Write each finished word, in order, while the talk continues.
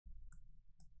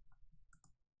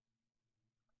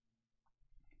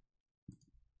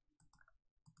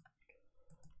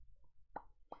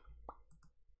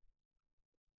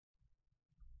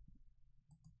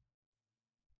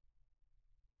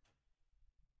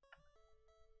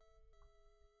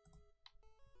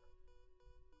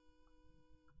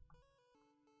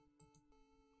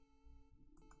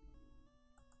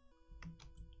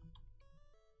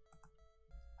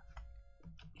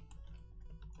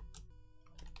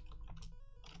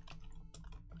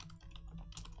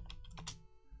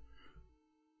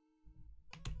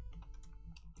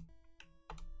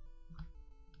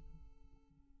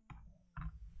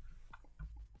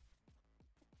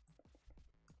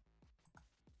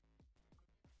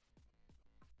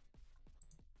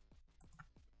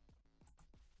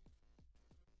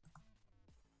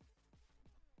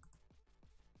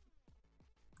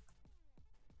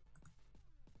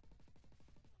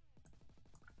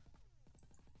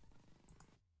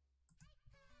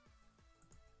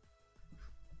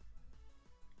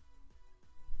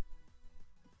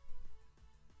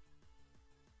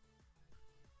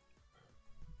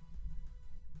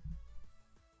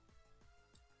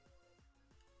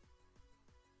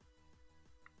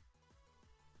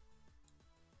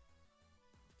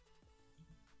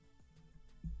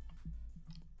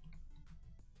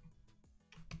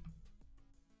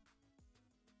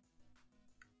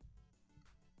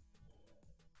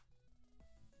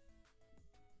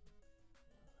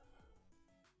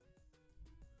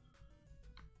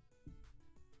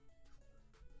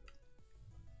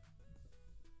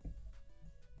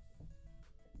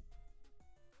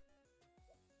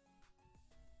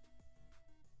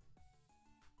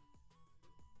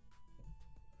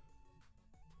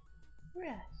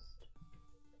rest.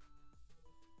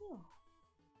 Oh,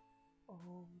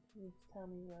 oh, please tell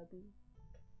me, Rubby.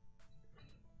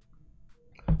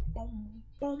 Bum,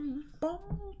 bum, bum,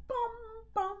 bum,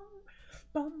 bum,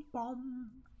 bum,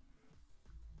 bum.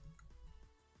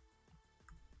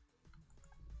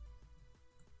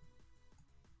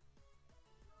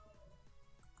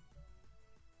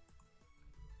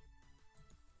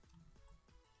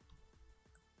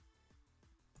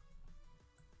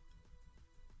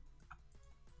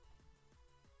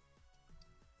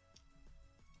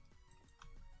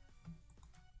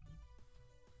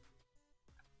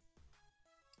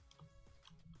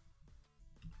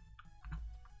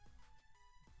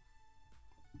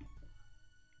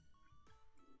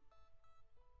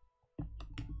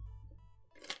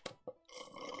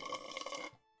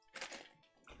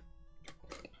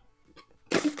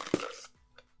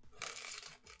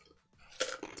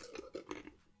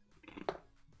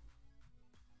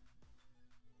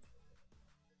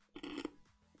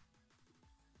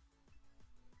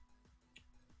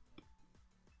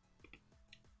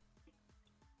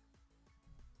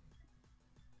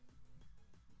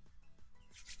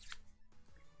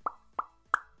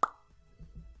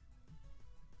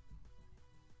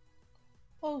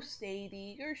 Oh,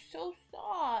 Sadie, you're so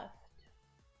soft.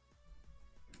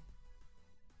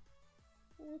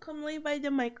 You wanna come lay by the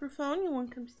microphone? You wanna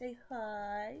come say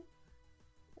hi?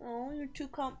 Oh, you're too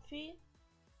comfy?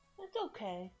 That's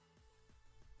okay.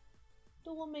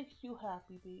 So what makes you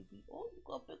happy, baby? Oh, you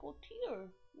got a big old tear.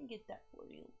 Let me get that for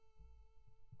you.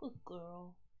 Good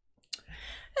girl.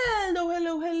 Hello,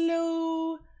 hello,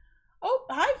 hello. Oh,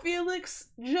 hi, Felix.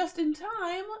 Just in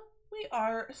time. We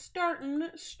are starting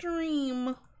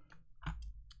stream.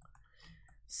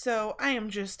 So I am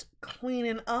just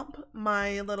cleaning up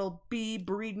my little bee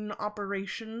breeding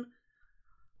operation.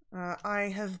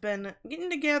 I have been getting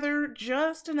together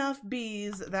just enough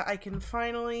bees that I can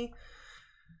finally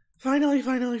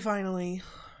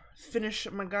finish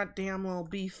my goddamn little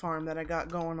bee farm that I got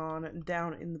going on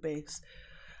down in the base.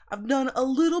 I've done a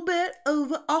little bit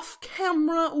of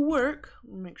off-camera work.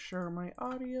 Make sure my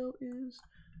audio is...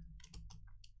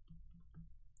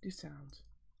 Do sounds.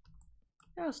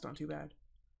 Yeah, it's not too bad.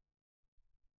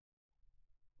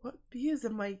 What bees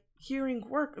am I hearing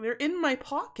work? They're in my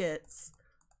pockets.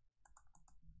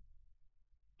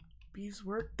 Bees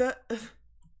work?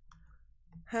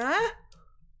 Huh?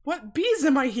 What bees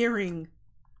am I hearing?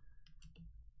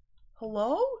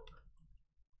 Hello?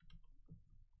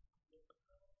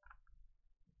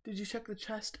 Did you check the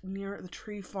chest near the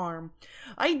tree farm?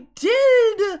 I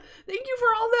did! Thank you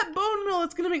for all that bone meal.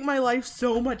 It's gonna make my life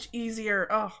so much easier.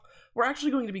 Oh, we're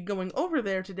actually going to be going over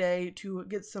there today to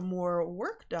get some more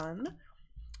work done.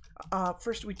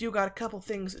 First, we do got a couple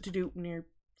things to do near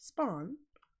spawn.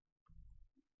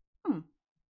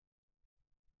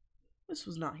 This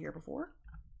was not here before.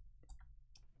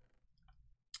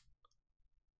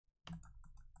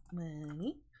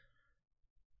 Money.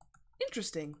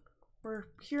 Interesting. We're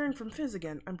hearing from Fizz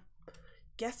again. I'm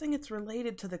guessing it's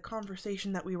related to the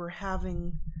conversation that we were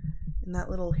having in that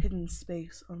little hidden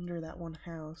space under that one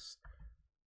house.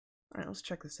 Alright, let's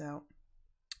check this out.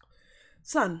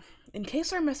 Son, in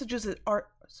case our messages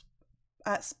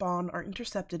at spawn are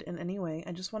intercepted in any way,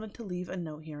 I just wanted to leave a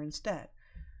note here instead.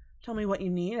 Tell me what you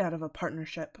need out of a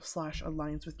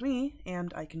partnership/alliance with me,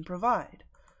 and I can provide.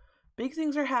 Big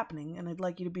things are happening, and I'd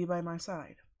like you to be by my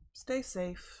side. Stay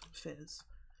safe, Fizz.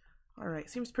 Alright,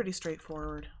 seems pretty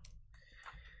straightforward.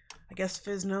 I guess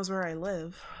Fizz knows where I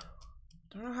live.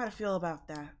 Don't know how to feel about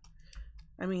that.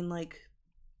 I mean, like,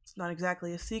 it's not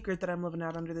exactly a secret that I'm living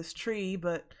out under this tree,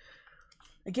 but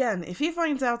again, if he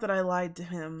finds out that I lied to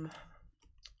him...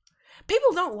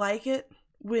 People don't like it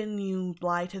when you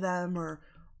lie to them or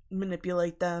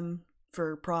manipulate them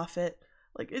for profit.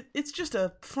 Like, it's just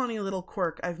a funny little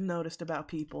quirk I've noticed about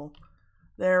people.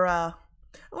 They're, a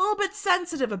little bit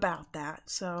sensitive about that,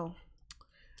 so...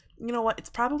 You know what? It's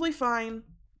probably fine.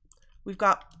 We've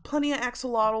got plenty of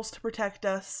axolotls to protect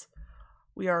us.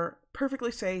 We are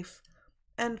perfectly safe.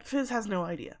 And Fizz has no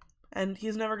idea. And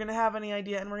he's never going to have any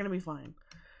idea, and we're going to be fine.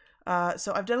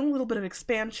 So I've done a little bit of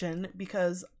expansion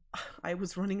because I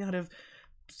was running out of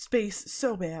space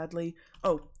so badly.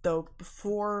 Oh, though,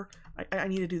 before I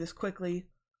need to do this quickly.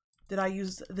 Did I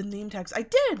use the name tags? I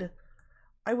did!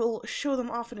 I will show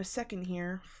them off in a second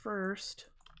here. First,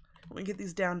 let me get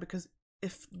these down because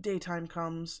if daytime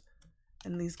comes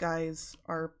and these guys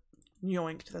are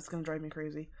yoinked, that's going to drive me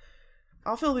crazy.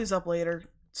 I'll fill these up later.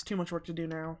 It's too much work to do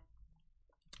now.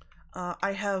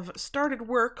 I have started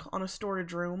work on a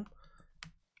storage room.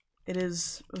 It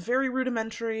is very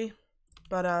rudimentary,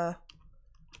 but I've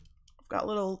Got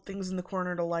little things in the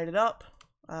corner to light it up.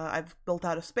 I've built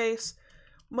out a space.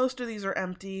 Most of these are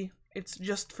empty. It's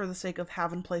just for the sake of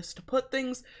having place to put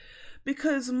things,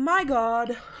 because my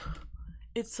god,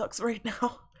 it sucks right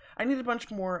now. I need a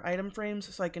bunch more item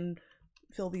frames so I can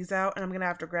fill these out, and I'm gonna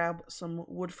have to grab some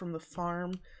wood from the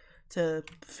farm to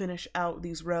finish out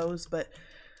these rows, but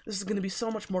this is gonna be so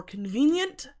much more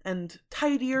convenient and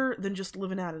tidier than just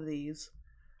living out of these.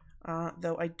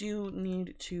 Though I do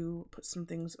need to put some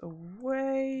things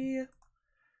away.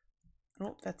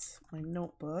 Oh, that's my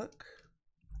notebook.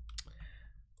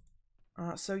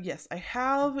 So yes, I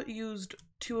have used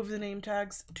 2 of the name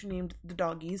tags to name the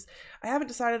doggies. I haven't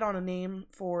decided on a name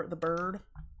for the bird.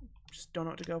 Just don't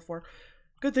know what to go for.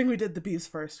 Good thing we did the bees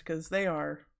first, because they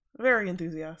are very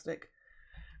enthusiastic.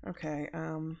 Okay,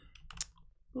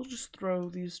 we'll just throw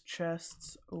these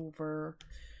chests over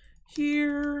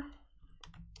here.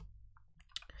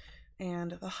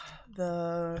 And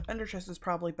the ender chest is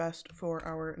probably best for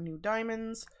our new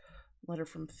diamonds. Letter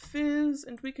from Fizz,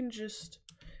 and we can just...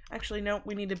 Actually, no,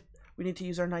 we need to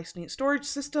use our nice, neat storage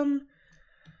system.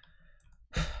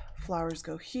 Flowers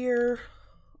go here.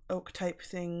 Oak type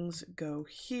things go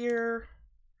here.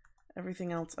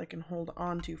 Everything else I can hold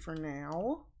on to for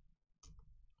now.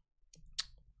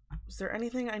 Is there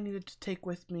anything I needed to take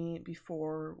with me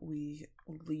before we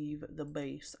leave the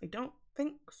base? I don't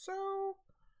think so.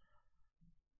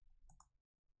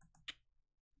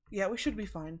 Yeah, we should be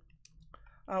fine.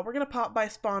 We're gonna pop by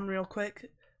spawn real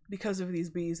quick because of these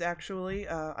bees, actually.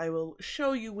 I will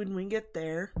show you when we get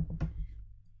there.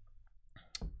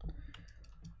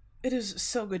 It is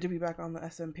so good to be back on the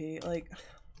SMP. Like,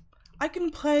 I can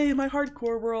play my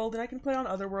hardcore world and I can play on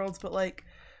other worlds, but like,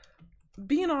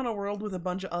 being on a world with a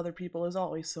bunch of other people is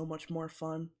always so much more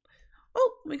fun.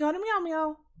 Oh, we got a meow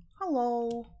meow.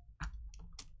 Hello.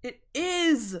 It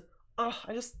is!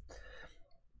 Ugh,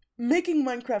 making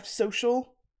Minecraft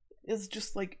social is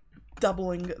just like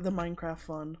doubling the Minecraft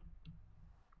fun.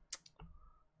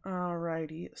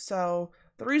 Alrighty, so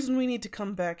the reason we need to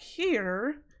come back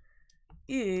here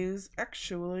is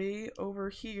actually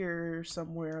over here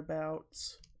somewhere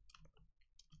about.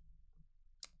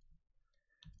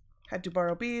 Had to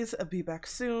borrow bees, I'll be back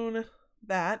soon.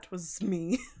 That was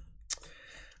me.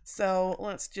 So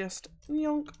let's just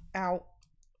yonk out.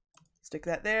 Stick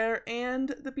that there,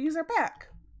 and the bees are back.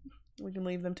 We can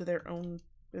leave them to their own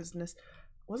business.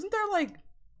 Wasn't there like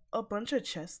a bunch of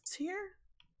chests here?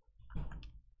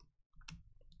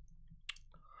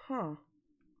 Huh.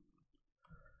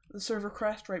 The server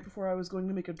crashed right before I was going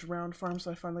to make a drowned farm, so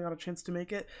I finally got a chance to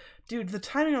make it. Dude, the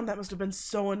timing on that must have been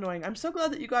so annoying. I'm so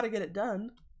glad that you got to get it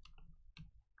done.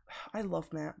 I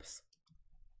love maps.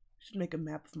 I should make a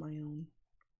map of my own.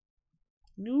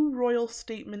 New royal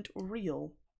statement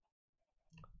real.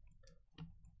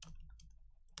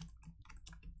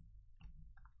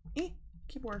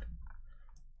 Keyboard.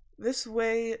 This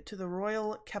way to the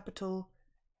royal capital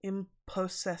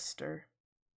Impostor.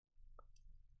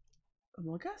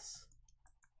 Among Us?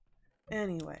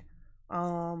 Anyway.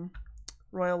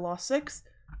 Royal Law 6.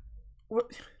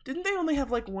 What, didn't they only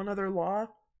have like one other law?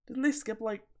 Didn't they skip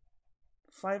like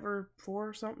 5 or 4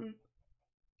 or something?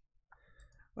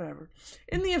 Whatever.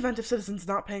 In the event of citizens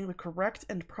not paying the correct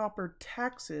and proper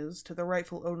taxes to the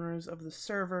rightful owners of the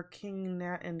server, King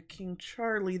Nat and King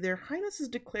Charlie, their highnesses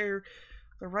declare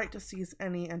the right to seize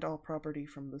any and all property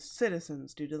from the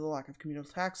citizens. Due to the lack of communal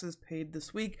taxes paid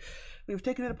this week, we have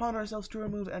taken it upon ourselves to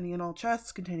remove any and all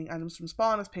chests containing items from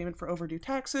spawn as payment for overdue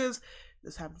taxes. If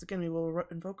this happens again, we will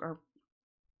invoke a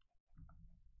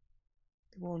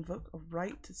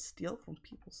right to steal from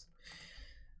people's...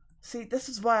 See, this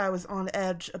is why I was on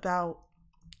edge about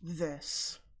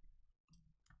this.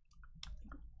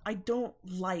 I don't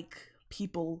like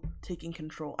people taking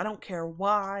control. I don't care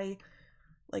why.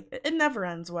 Like, it never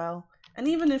ends well. And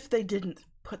even if they didn't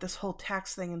put this whole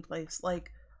tax thing in place,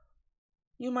 like,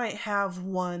 you might have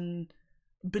one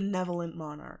benevolent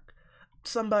monarch.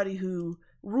 Somebody who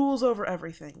rules over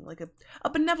everything. Like a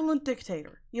benevolent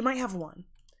dictator. You might have one.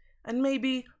 And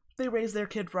maybe they raise their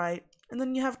kid right. And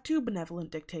then you have 2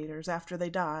 benevolent dictators after they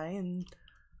die, and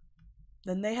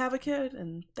then they have a kid,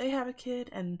 and they have a kid,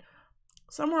 and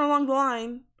somewhere along the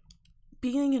line,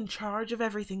 being in charge of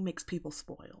everything makes people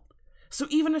spoiled. So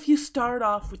even if you start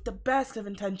off with the best of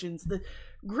intentions, the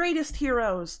greatest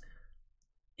heroes,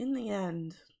 in the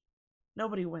end,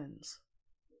 nobody wins.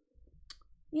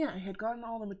 Yeah, I had gotten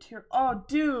all the material. Oh,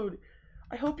 dude!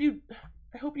 I hope you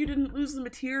didn't lose the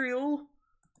material.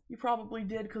 You probably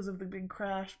did because of the big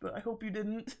crash, but I hope you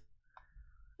didn't.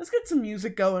 Let's get some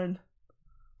music going.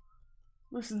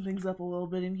 Loosen things up a little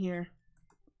bit in here.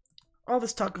 All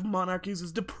this talk of monarchies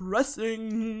is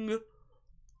depressing.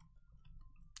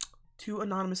 To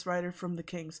anonymous writer from the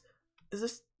Kings. Is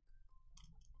this...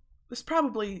 This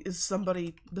probably is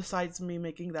somebody besides me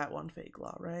making that one fake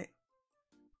law, right?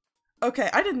 Okay,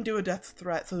 I didn't do a death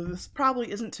threat, so this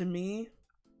probably isn't to me.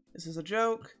 This is a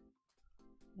joke.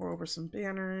 We're over some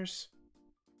banners.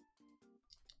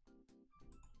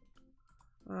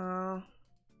 Not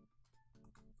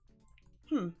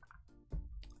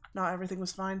everything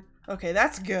was fine. Okay,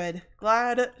 that's good.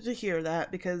 Glad to hear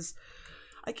that, because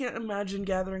I can't imagine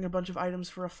gathering a bunch of items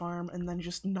for a farm and then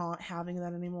just not having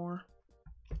that anymore.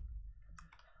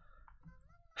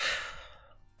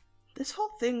 This whole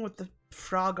thing with the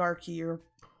frogarchy, or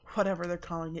whatever they're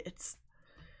calling it, it's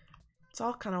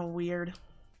all kind of weird.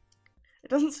 It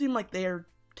doesn't seem like they're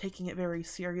taking it very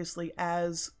seriously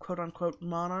as quote-unquote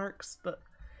monarchs, but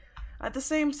at the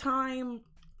same time,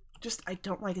 just I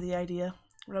don't like the idea.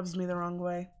 It rubs me the wrong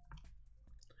way.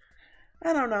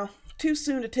 I don't know. Too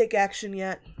soon to take action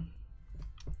yet.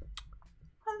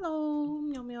 Hello,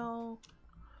 meow meow.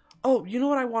 Oh, you know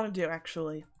what I want to do,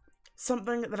 actually?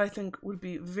 Something that I think would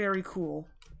be very cool.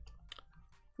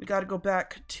 We gotta go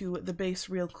back to the base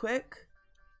real quick.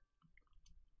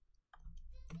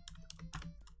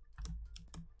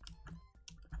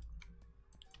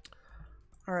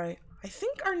 Alright. I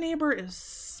think our neighbor is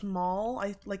small.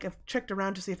 I've checked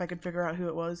around to see if I could figure out who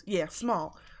it was. Yeah,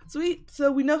 small.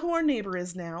 So we know who our neighbor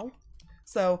is now.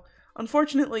 So,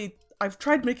 unfortunately, I've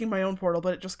tried making my own portal,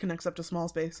 but it just connects up to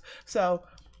Small's base. So,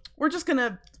 we're just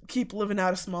gonna keep living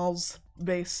out of Small's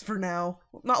base for now.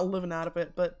 Well, not living out of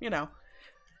it, but, you know.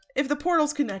 If the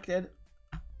portal's connected...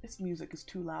 This music is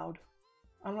too loud.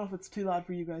 I don't know if it's too loud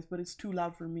for you guys, but it's too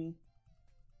loud for me.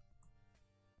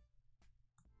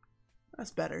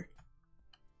 That's better.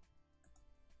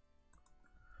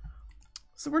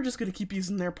 So we're just gonna keep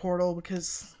using their portal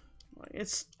because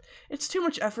it's too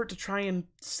much effort to try and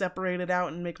separate it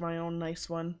out and make my own nice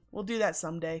one. We'll do that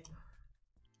someday.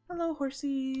 Hello,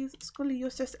 horsies,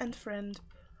 scoliosis and friend.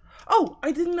 Oh,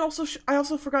 I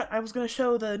also forgot I was gonna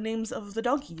show the names of the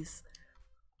doggies.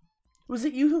 Was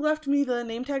it you who left me the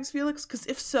name tags, Felix? Because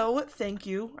if so, thank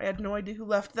you. I had no idea who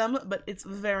left them, but it's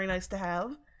very nice to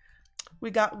have. We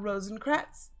got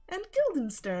Rosenkratz and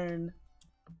Guildenstern.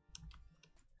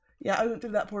 Yeah, I went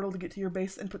through that portal to get to your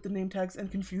base and put the name tags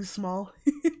and confuse Small.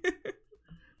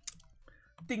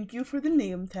 Thank you for the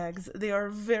name tags. They are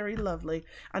very lovely.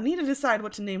 I need to decide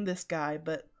what to name this guy,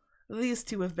 but these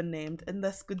two have been named, and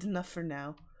that's good enough for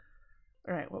now.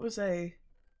 Alright, what was I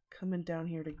coming down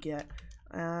here to get?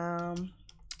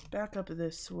 Back up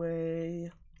this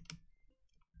way.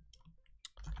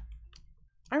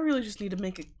 I really just need to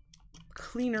make a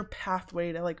cleaner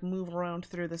pathway to, like, move around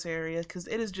through this area, because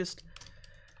it is just...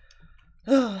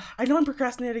 I know I'm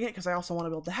procrastinating it because I also want to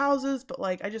build the houses, but,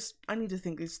 like, I need to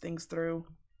think these things through.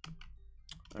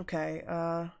 Okay,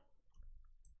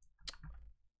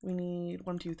 we need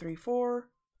 1, 2, 3, 4.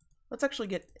 Let's actually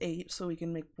get 8 so we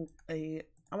can make I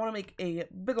want to make a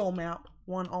big ol' map.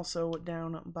 One also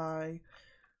down by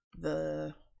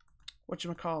the,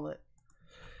 whatchamacallit,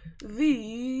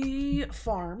 the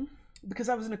farm, because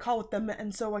I was in a call with them,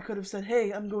 and so I could have said,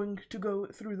 hey, I'm going to go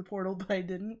through the portal, but I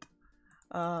didn't.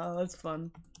 That's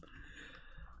fun.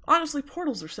 Honestly,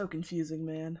 portals are so confusing,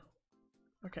 man.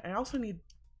 Okay, I also need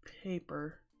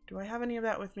paper. Do I have any of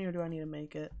that with me, or do I need to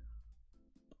make it?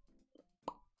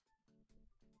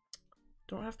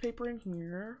 Don't have paper in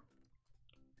here.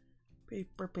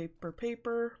 Paper, paper,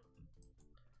 paper.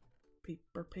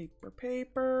 Paper, paper,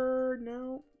 paper.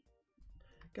 No.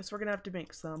 Guess we're gonna have to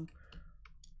make some.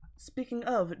 Speaking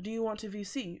of, do you want to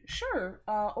VC? Sure.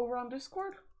 Over on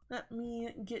Discord? Let me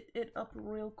get it up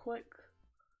real quick.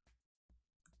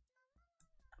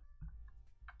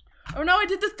 Oh no, I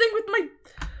did the thing with my...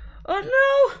 Oh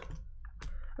no!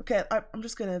 Okay, I'm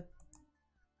just gonna...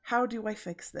 How do I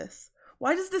fix this?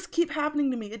 Why does this keep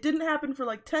happening to me? It didn't happen for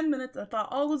like 10 minutes. I thought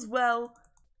all was well.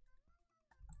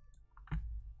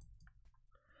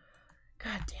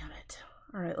 God damn it.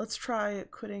 Alright, let's try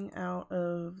quitting out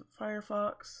of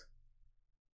Firefox.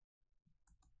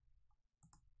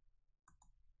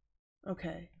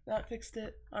 Okay, that fixed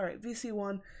it. Alright,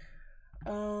 VC1.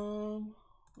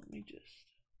 Let me just...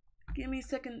 Give me a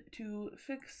second to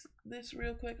fix this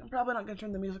real quick. I'm probably not going to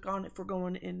turn the music on if we're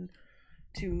going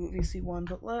into VC1,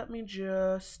 but let me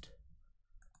just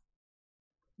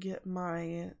get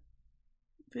my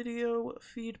video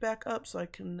feedback up so I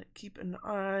can keep an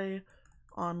eye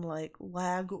on, like,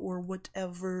 lag or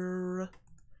whatever.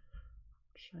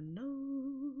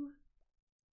 Channel.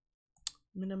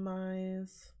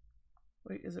 Minimize.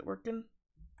 Wait, is it working?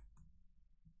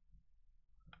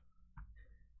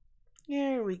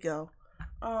 There we go.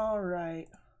 Alright.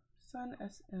 Sun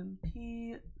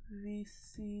SMP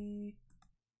VC.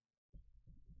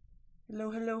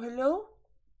 Hello, hello, hello?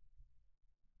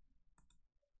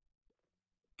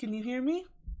 Can you hear me?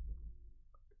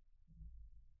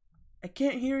 I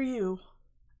can't hear you.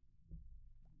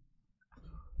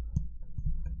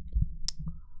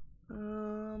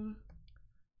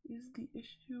 Is the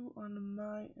issue on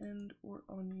my end or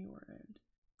on your end?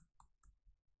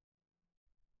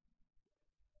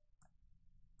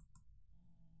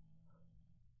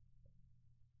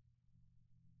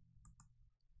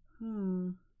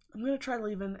 I'm gonna try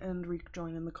leaving and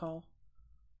rejoining the call.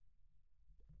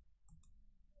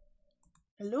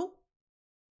 Hello?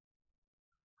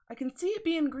 I can see it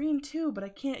being green too, but I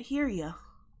can't hear you.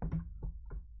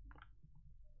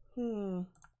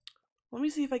 Let me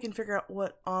see if I can figure out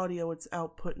what audio it's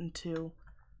outputting to.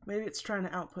 Maybe it's trying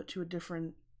to output to a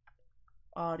different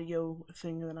audio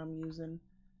thing that I'm using.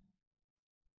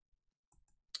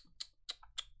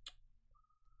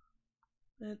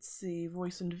 Let's see,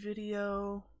 voice and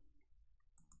video,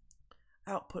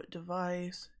 output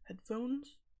device,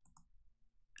 headphones.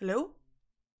 Hello?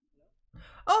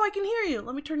 Oh, I can hear you.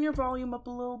 Let me turn your volume up a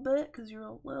little bit because you're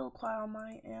a little quiet on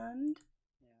my end.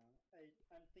 Yeah,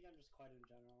 I think I'm just quiet in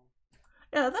general.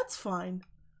 Yeah, that's fine.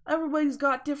 Everybody's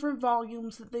got different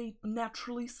volumes that they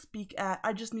naturally speak at.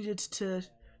 I just needed to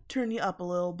turn you up a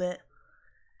little bit.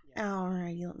 Yeah.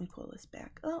 Alrighty, let me pull this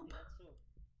back up. Yeah,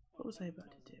 so What was I about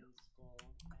to do? In school,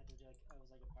 I had to do I was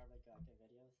like a part of like a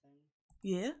video thing.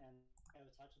 Yeah? And I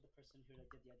would talk to the person who did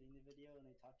the editing the video, and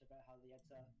they talked about how they had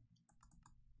to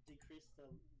decrease the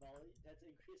volume, they had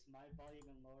to increase my volume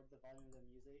and lower the volume of the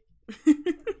music, and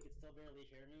they could still barely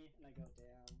hear me. And I go,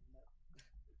 damn.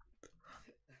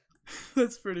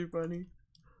 That's pretty funny.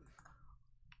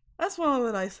 That's one of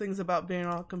the nice things about being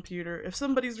on a computer. If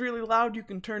somebody's really loud, you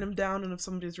can turn them down, and if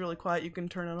somebody's really quiet, you can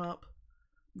turn them up.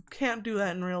 You can't do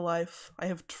that in real life. I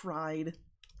have tried.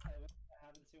 I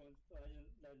haven't seen one. I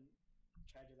didn't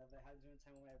try to do that, but I haven't seen one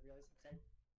time when I realized because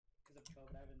of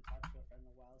COVID, I haven't talked to a friend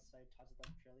in a while, so I talked to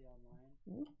them purely online.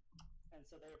 And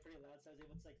so they were pretty loud, so I was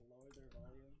able to like lower their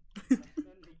volume. And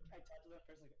then I talked to that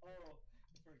person like, "Oh,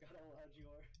 I forgot how loud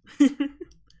you are."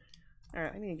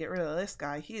 Alright, I need to get rid of this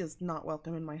guy. He is not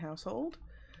welcome in my household.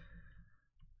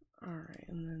 Alright,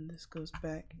 and then this goes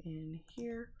back in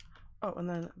here. Oh, and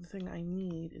then the thing I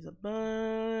need is a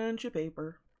bunch of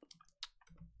paper.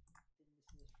 This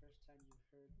is the first time you've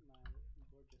heard my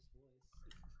gorgeous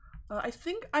voice. I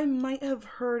think I might have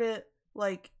heard it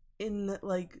like in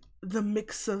like the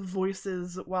mix of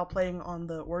voices while playing on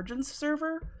the Origins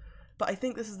server, but I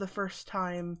think this is the first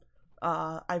time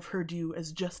I've heard you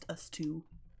as just us two.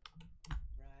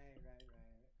 Right.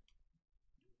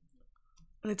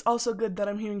 And it's also good that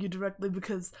I'm hearing you directly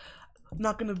because I'm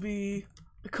not gonna be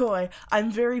coy. I'm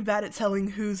very bad at telling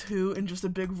who's who in just a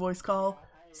big voice call.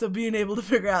 Yeah, so being able to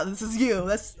figure out this is you,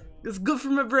 that's good for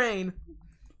my brain.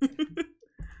 There's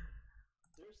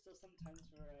still some times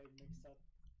where I mix up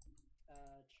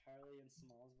Charlie and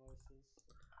Small's voices.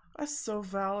 That's so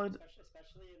valid.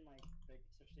 Especially in like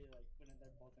when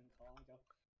they're both in call and go,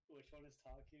 which one is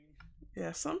talking?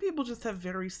 Yeah, some people just have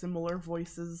very similar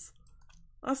voices.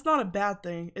 That's not a bad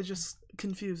thing, it's just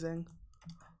confusing.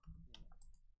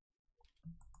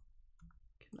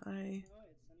 Can I...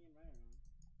 it's sunny in my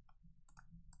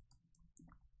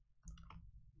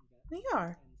room. They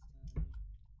are.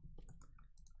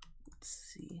 Let's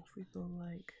see if we go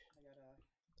like...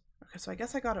 Okay, so I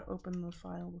guess I gotta open the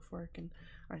file before I can...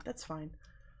 Alright, that's fine.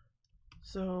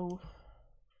 So,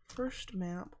 first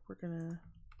map, we're gonna...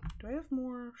 Do I have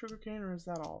more sugarcane or is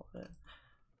that all of it?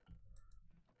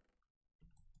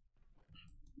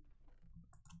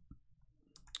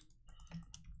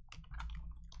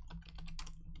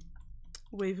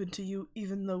 Waving to you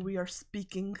even though we are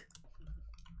speaking.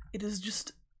 It is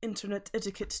just internet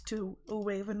etiquette to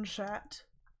wave and chat.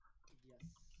 Yes,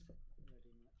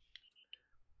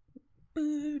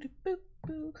 very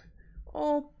much.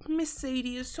 Oh, Miss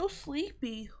Sadie is so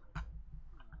sleepy.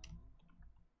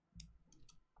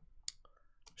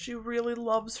 She really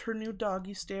loves her new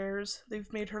doggy stairs.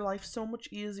 They've made her life so much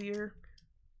easier.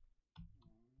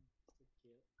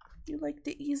 You like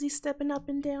the easy stepping up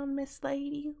and down, Miss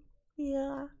Lady? Yeah.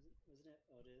 Wasn't it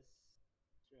Otis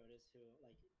who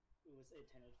it was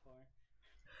intended for?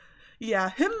 Yeah,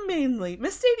 him mainly.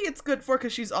 Miss Sadie it's good for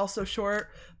because she's also short,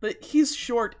 but he's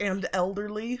short and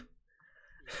elderly.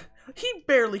 Yeah. He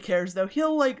barely cares though.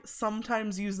 He'll like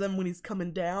sometimes use them when he's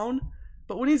coming down,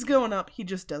 but when he's going up, he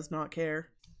just does not care.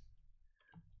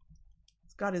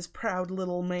 He's got his proud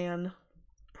little man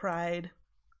pride.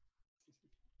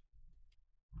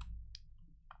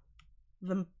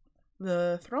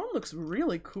 The throne looks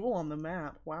really cool on the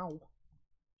map. Wow.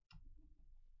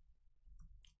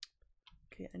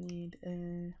 Okay, I need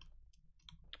a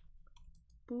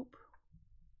boop.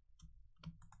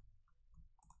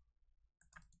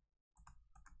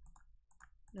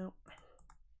 Nope.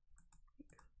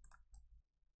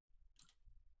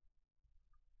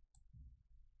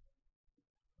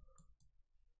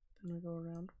 Then we go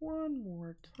around one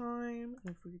more time.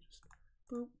 And if we just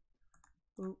boop,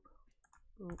 boop,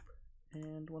 boop,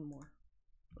 and one more.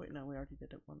 Wait, no, we already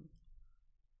did it one.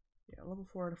 Yeah, level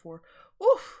 4 out of 4.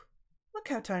 Oof! Look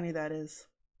how tiny that is.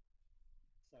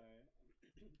 Sorry.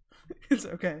 It's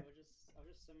okay. I was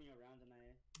just swimming around and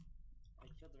I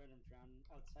killed the random drown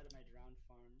outside of my drowned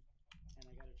farm, and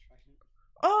I got a trident.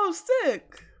 Oh,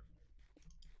 sick!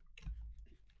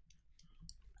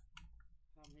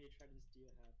 How many tridents do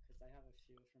you have? Because I have a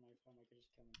few for my farm. I could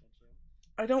just come and get you.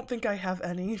 I don't think I have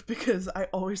any because I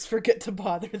always forget to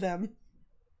bother them.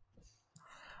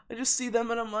 I just see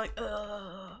them and I'm like,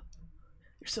 ugh,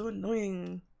 you're so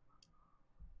annoying.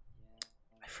 Yeah.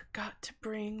 I forgot to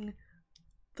bring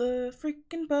the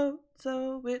freaking boat,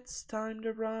 so it's time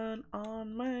to run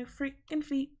on my freaking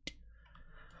feet.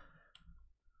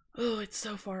 Oh, it's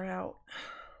so far out.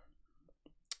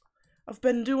 I've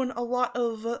been doing a lot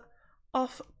of lag!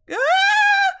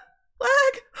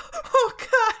 Oh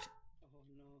god! Oh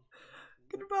no.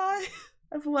 Goodbye.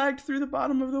 I've lagged through the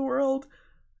bottom of the world,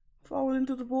 fallen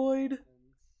into the void.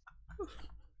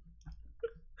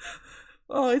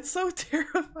 Oh, it's so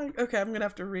terrifying. Okay, I'm gonna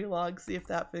have to relog, see if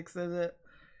that fixes it.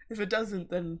 If it doesn't,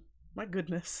 then my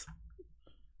goodness.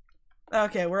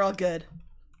 Okay, we're all good.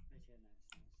 Okay, nice.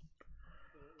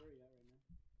 Where are you at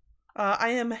right now?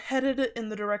 I am headed in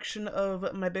the direction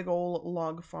of my big ol'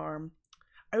 log farm.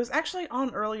 I was actually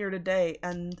on earlier today,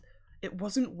 and it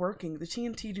wasn't working. The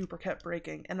TNT duper kept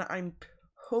breaking, and I'm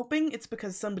hoping it's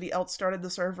because somebody else started the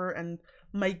server, and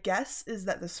my guess is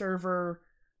that the server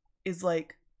is,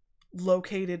 like,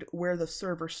 located where the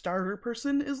server starter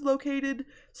person is located.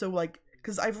 So, like,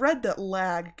 because I've read that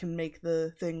lag can make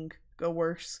the thing go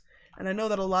worse, and I know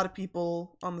that a lot of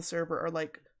people on the server are,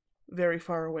 like, very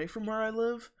far away from where I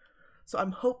live. So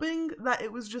I'm hoping that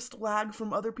it was just lag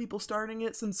from other people starting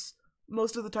it, since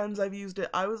most of the times I've used it,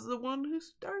 I was the one who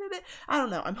started it. I don't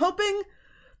know. I'm hoping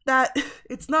that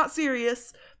it's not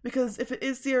serious, because if it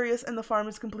is serious and the farm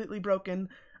is completely broken,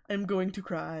 I'm going to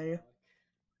cry.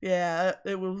 Yeah,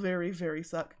 it will very, very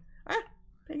suck. Ah,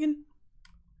 pagan.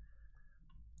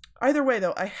 Either way,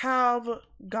 though, I have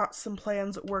got some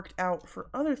plans worked out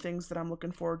for other things that I'm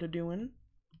looking forward to doing.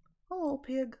 Hello,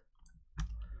 pig.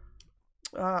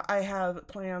 I have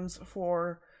plans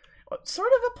for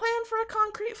sort of a plan for a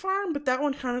concrete farm, but that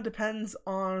one kind of depends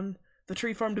on the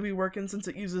tree farm to be working, since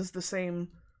it uses the same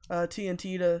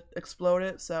TNT to explode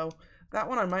it. So that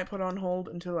one I might put on hold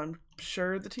until I'm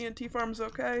sure the TNT farm's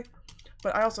okay.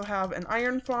 But I also have an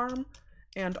iron farm,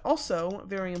 and also,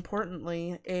 very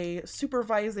importantly, a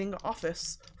supervising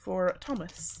office for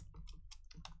Thomas.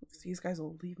 These guys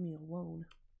will leave me alone.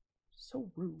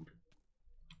 So rude.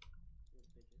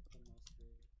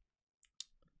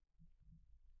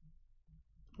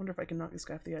 Wonder if I can knock this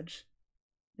guy off the edge.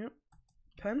 Yep.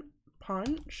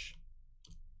 Punch.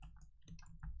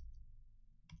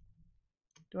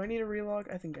 Do I need a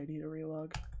relog? I think I need a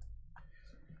relog.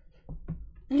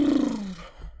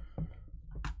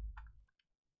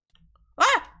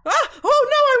 Oh no!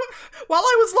 While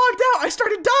I was logged out, I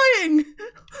started dying!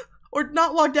 Or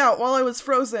not logged out, while I was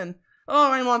frozen.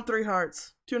 Oh, I'm on 3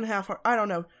 hearts. 2.5 hearts. I don't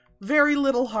know. Very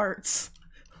little hearts.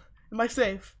 Am I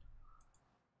safe?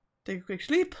 Take a quick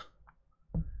sleep.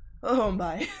 Oh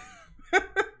my.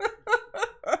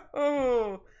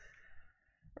 Oh.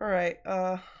 Alright,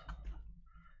 alright,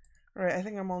 I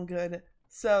think I'm all good.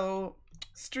 So,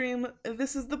 stream,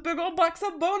 this is the big old box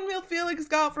of bone meal Felix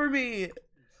got for me!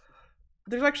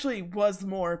 There actually was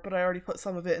more, but I already put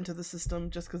some of it into the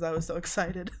system just because I was so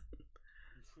excited.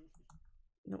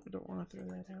 No, we don't want to throw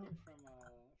that out. From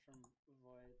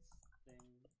Void's thing,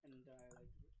 and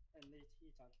they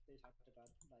talked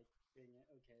about like being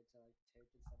okay to like tape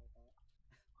and stuff like that.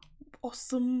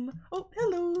 Awesome! Oh,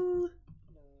 hello! Hello.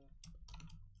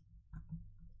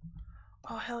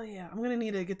 Oh, hell yeah. I'm gonna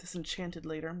need to get this enchanted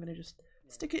later. I'm gonna just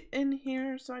stick it in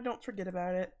here so I don't forget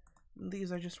about it. And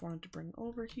these I just wanted to bring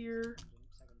over here.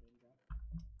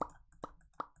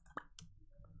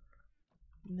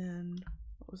 And then,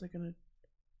 what was I gonna...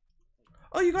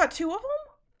 Oh, you got 2 of them?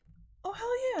 Oh,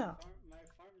 hell yeah. My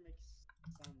farm makes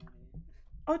so many.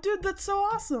 Oh, dude, that's so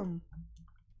awesome.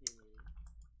 Yeah.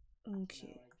 Okay.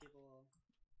 You know,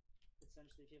 like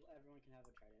everyone can have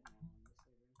a trident now on the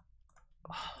server.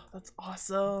 Oh, that's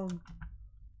awesome.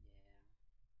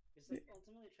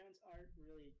 enchants aren't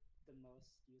really the most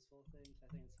useful thing. I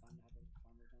think it's fun to have a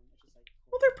farmer done. It's just like cool.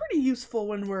 Well, they're pretty useful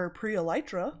when we're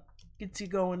pre-elytra. Gets you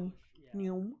going. Yeah.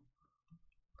 New.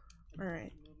 Like,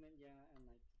 Alright. movement, yeah, and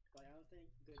like, but I don't think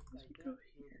good. Like You they're go not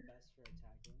really the best for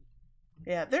attacking.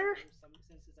 Yeah, There's some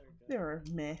instances that are good. they're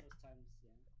meh. Most times, yeah.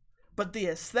 But the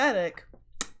aesthetic,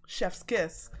 chef's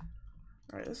kiss.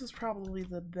 Alright, this is probably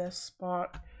the best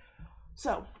spot.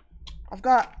 So, I've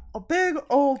got a big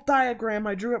old diagram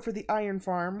I drew up for the iron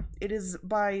farm. It is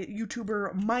by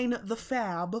YouTuber Mine the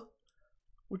Fab,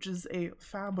 which is a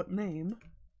fab name.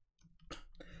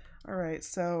 Alright,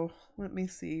 so let me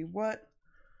see. What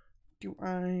do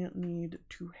I need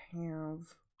to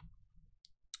have?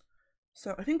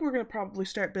 So I think we're going to probably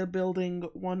start building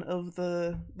one of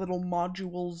the little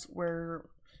modules where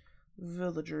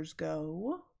villagers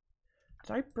go.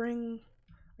 Did I bring...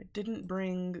 I didn't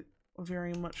bring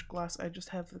very much glass. I just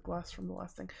have the glass from the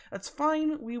last thing. That's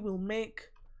fine. We will make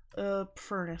a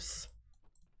furnace.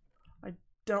 I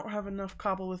don't have enough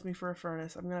cobble with me for a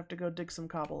furnace. I'm going to have to go dig some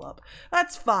cobble up.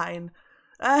 That's fine.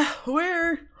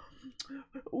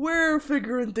 We're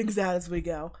figuring things out as we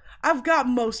go. I've got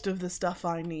most of the stuff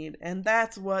I need, and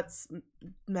that's what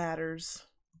matters.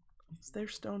 Is there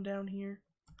stone down here?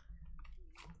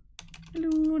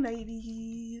 Hello,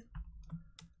 lady.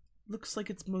 Looks like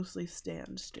it's mostly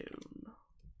sandstone.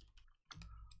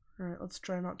 Alright, let's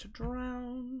try not to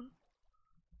drown.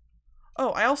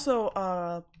 Oh, I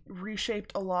also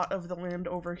reshaped a lot of the land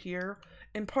over here,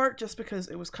 in part just because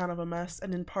it was kind of a mess,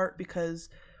 and in part because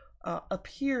up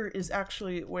here is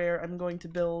actually where I'm going to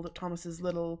build Thomas's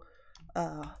little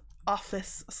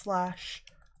office slash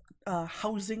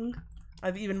housing.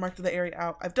 I've even marked the area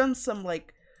out. I've done some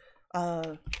like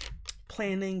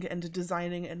planning and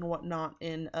designing and whatnot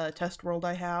in a test world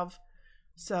I have.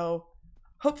 So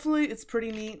hopefully it's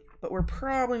pretty neat, but we're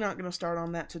probably not going to start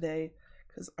on that today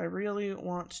because I really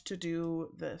want to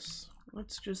do this.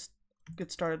 Let's just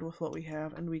get started with what we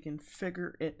have and we can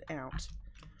figure it out.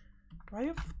 Do I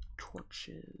have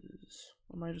torches?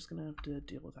 Or am I just going to have to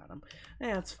deal without them?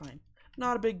 Yeah, it's fine.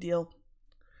 Not a big deal.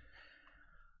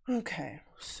 Okay,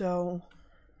 so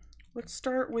let's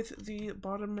start with the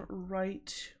bottom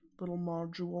right little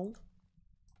module.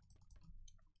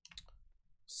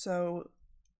 So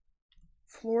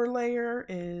floor layer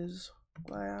is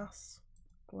glass,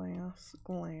 glass,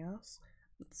 glass.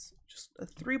 It's just a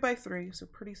 3x3, so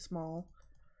pretty small.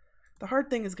 The hard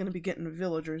thing is going to be getting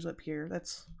villagers up here.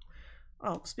 That's...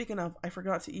 Oh, speaking of, I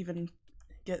forgot to even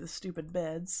get the stupid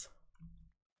beds.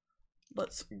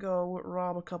 Let's go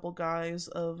rob a couple guys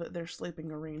of their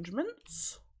sleeping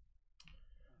arrangements.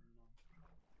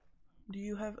 Do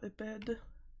you have a bed?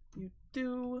 You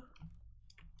do.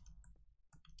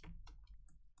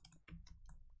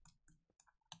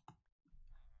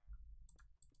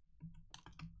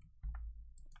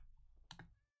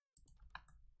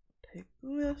 Take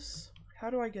this. How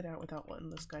do I get out without letting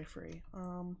this guy free?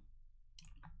 Come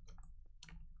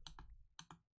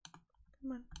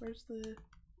on, where's the...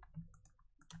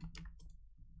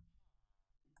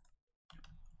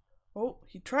 Oh,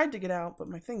 he tried to get out, but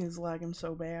my thing is lagging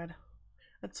so bad.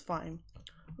 That's fine.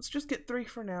 Let's just get 3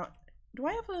 for now. Do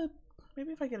I have a...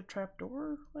 Maybe if I get a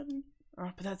trapdoor? Oh,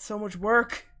 but that's so much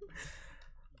work.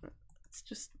 It's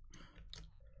just...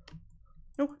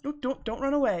 No, no, don't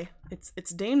run away.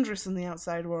 It's dangerous in the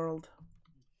outside world.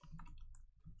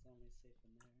 It's only safe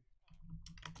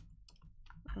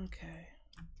in there. Okay.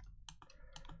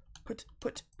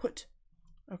 Put.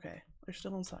 Okay, they're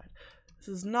still inside. This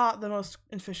is not the most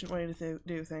efficient way to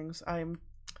do things. I'm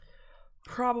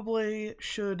probably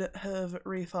should have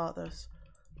rethought this.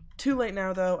 Too late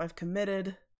now, though. I've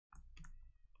committed.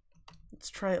 Let's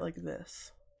try it like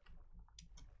this.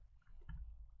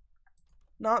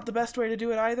 Not the best way to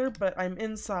do it either, but I'm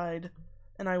inside,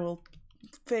 and I will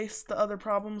face the other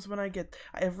problems when I get...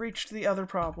 I have reached the other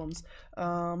problems.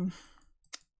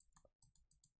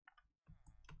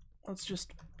 Let's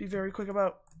just be very quick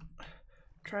about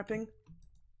trapping.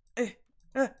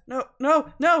 No!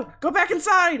 Go back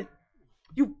inside!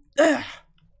 You...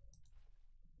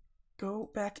 Go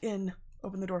back in.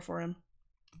 Open the door for him.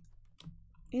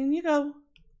 In you go.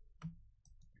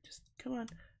 Just, come on.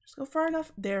 Just go far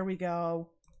enough. There we go.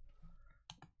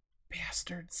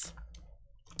 Bastards.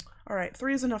 Alright,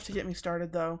 3 is enough to get me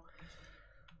started, though.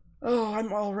 Oh,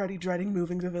 I'm already dreading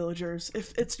moving the villagers.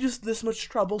 If it's just this much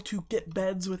trouble to get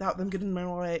beds without them getting in my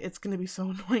way, it's gonna be so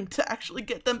annoying to actually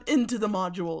get them into the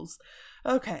modules.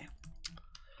 Okay.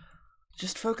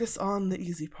 Just focus on the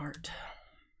easy part.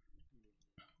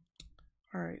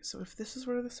 Alright, so if this is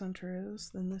where the center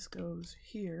is, then this goes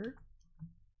here.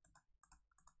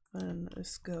 Then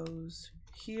this goes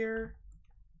here.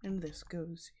 and this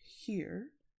goes here.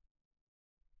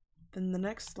 Then the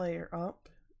next layer up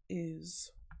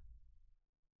is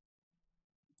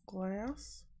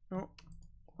glass. No,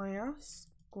 glass,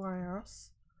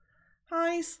 glass.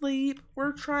 Hi, Sleep.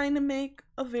 We're trying to make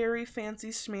a very fancy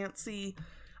schmancy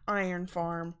iron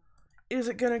farm. Is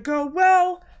it gonna go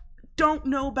well? Don't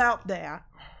know about that.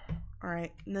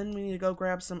 Alright, and then we need to go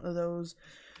grab some of those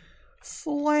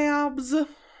slabs.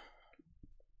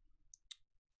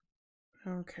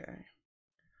 Okay.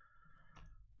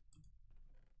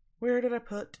 Where did I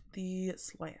put the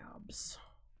slabs?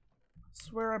 I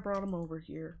swear I brought them over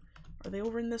here. Are they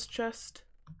over in this chest?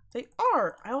 They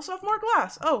are! I also have more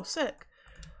glass! Oh, sick.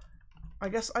 I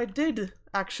guess I did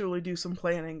actually do some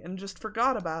planning and just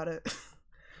forgot about it.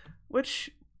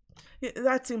 Which, yeah,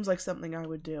 that seems like something I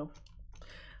would do.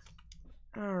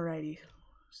 Alrighty.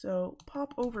 So,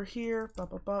 pop over here. Bop,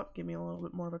 bop, bop. Give me a little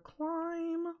bit more of a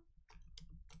climb.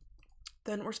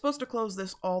 Then we're supposed to close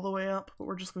this all the way up, but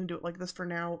we're just going to do it like this for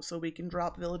now so we can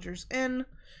drop villagers in.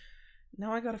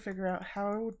 Now I gotta figure out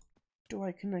how do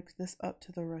I connect this up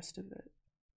to the rest of it.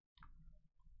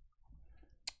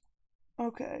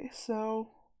 Okay, so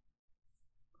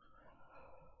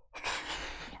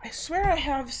I swear I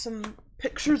have some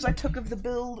pictures I took of the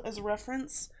build as a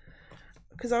reference,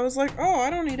 because I was like, oh, I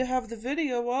don't need to have the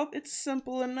video up, it's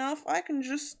simple enough, I can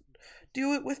just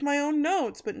do it with my own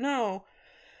notes, but no.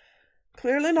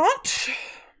 Clearly not.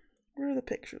 Where are the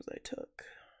pictures I took?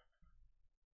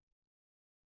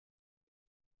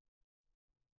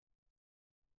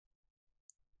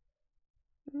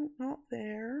 Oh, not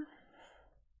there.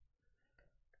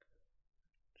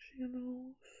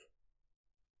 Channels.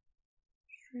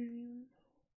 Stream.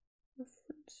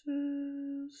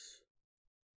 References.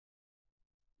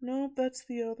 Nope, that's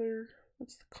the other.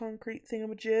 That's the concrete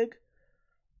thingamajig.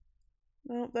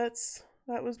 Nope,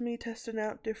 that was me testing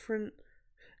out different.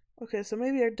 Okay, so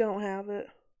maybe I don't have it.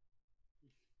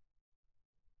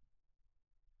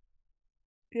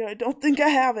 Yeah, I don't think I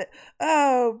have it.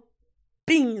 Oh,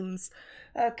 beans.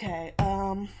 Okay,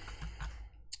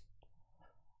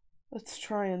 let's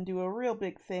try and do a real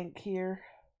big think here.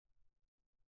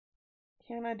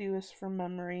 Can I do this from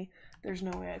memory? There's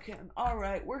no way I can.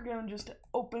 Alright, we're gonna just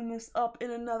open this up in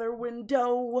another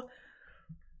window.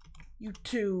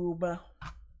 YouTube.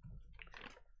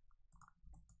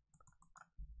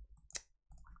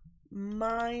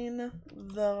 Mine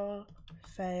the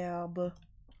Fab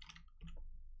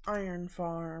Iron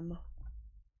Farm.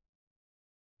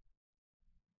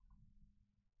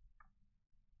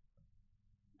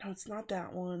 No, it's not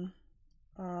that one.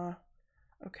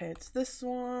 Okay, it's this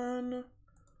one.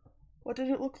 What did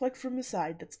it look like from the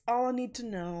side? That's all I need to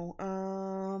know.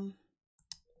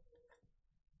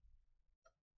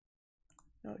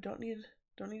 No, don't need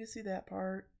to see that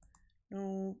part.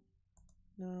 No.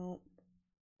 No.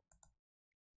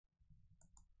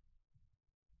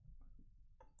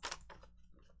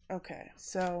 Okay,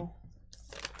 so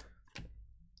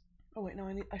oh wait, no,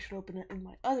 I should open it in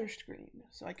my other screen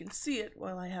so I can see it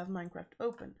while I have Minecraft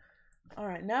open.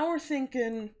 Alright, now we're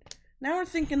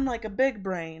thinking like a big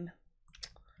brain.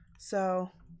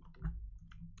 So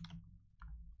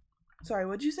sorry,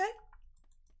 what'd you say?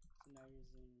 Now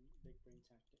using big brain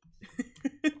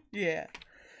tactics. Yeah.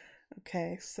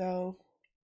 Okay, so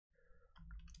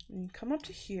you come up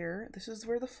to here. This is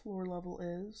where the floor level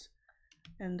is.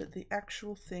 And the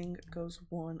actual thing goes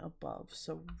one above.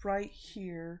 So right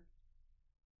here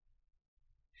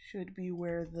should be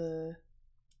where the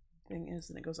thing is.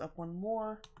 And it goes up one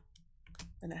more.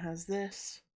 And it has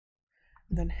this.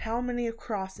 And then how many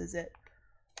across is it?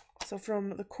 So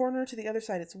from the corner to the other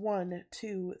side, it's 1,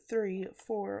 2, 3,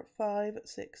 4, 5,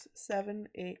 6, 7,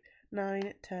 8,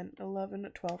 9, 10,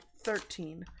 11, 12,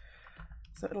 13.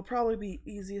 So it'll probably be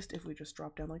easiest if we just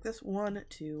drop down like this. 1,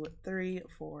 2, 3,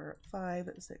 4, 5,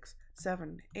 6,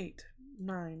 7, 8,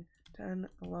 9, 10,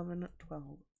 11, 12,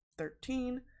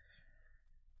 13.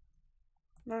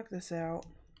 Knock this out.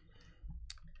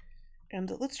 And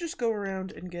let's just go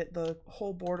around and get the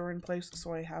whole border in place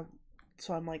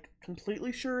so I'm like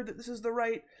completely sure that this is the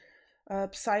right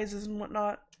sizes and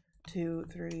whatnot. 2,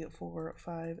 3, 4,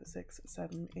 5, 6,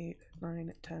 7, 8,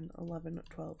 9, 10, 11,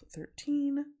 12,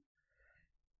 13.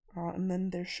 And then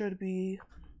there should be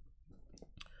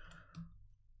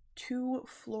 2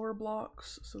 floor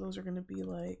blocks. So those are going to be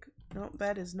like, no,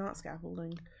 that is not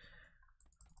scaffolding.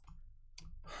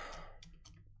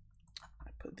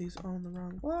 I put these on the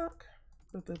wrong block.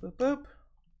 Boop, boop, boop, boop.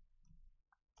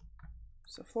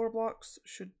 So floor blocks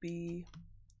should be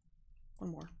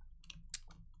one more.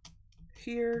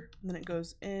 Here, and then it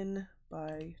goes in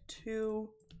by 2.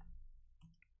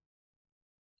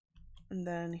 And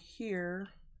then here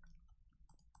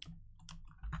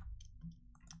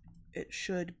it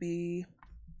should be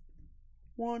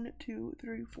 1, 2,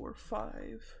 3, 4,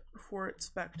 5 before it's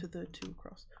back to the 2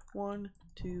 across. 1,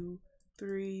 2,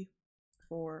 3,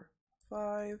 4,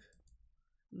 5,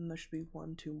 and there should be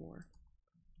 1, 2 more.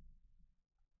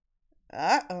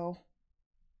 Uh-oh.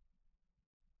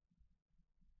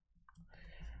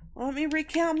 Let me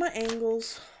recount my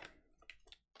angles.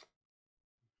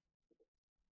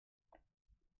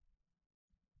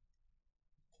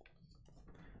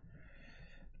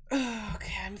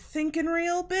 Okay, I'm thinking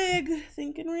real big,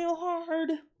 thinking real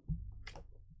hard.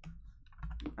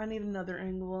 I need another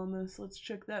angle on this. Let's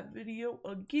check that video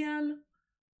again.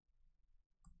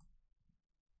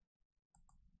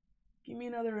 Give me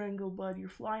another angle, bud. You're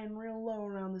flying real low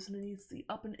around this and it needs to be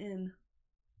up and in.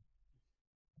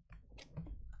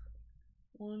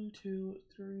 1, 2,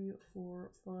 3,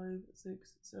 4, 5,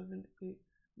 6, 7, 8,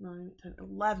 9, 10,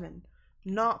 11.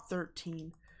 Not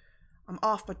 13. I'm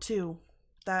off by 2.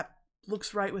 That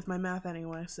looks right with my math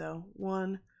anyway, so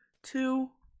 1, 2.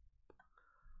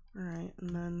 Alright,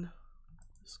 and then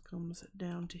this comes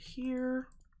down to here.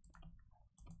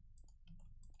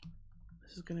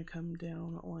 This is going to come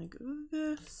down like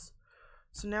this.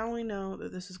 So now we know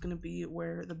that this is going to be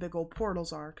where the big old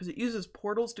portals are, because it uses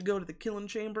portals to go to the killing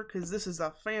chamber, because this is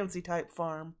a fancy type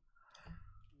farm.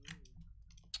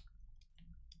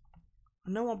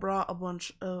 I know I brought a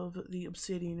bunch of the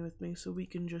obsidian with me, so we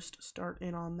can just start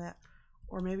in on that.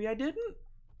 Or maybe I didn't?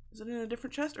 Is it in a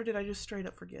different chest, or did I just straight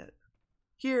up forget?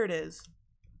 Here it is.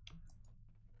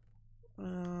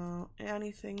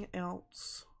 Anything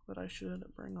else that I should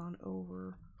bring on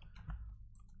over?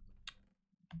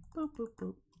 Boop, boop,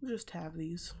 boop. We'll just have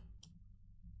these.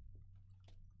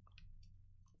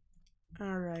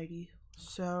 Alrighty.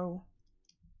 So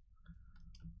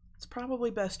it's probably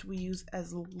best we use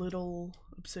as little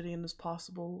obsidian as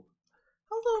possible.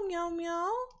 Hello, Meow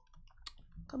Meow.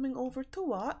 Coming over to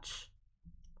watch.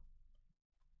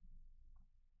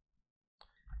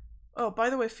 Oh, by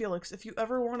the way, Felix, if you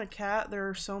ever want a cat, there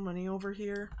are so many over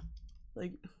here.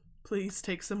 Like, please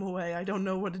take some away. I don't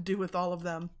know what to do with all of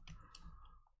them.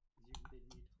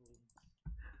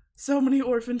 So many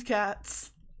orphaned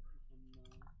cats.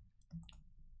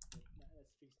 That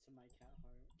speaks to my cat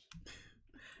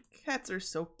heart. Cats are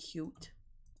so cute.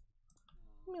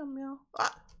 Meow meow.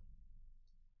 Ah!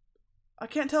 I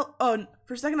can't tell. Oh,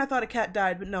 for a second I thought a cat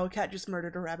died, but no, a cat just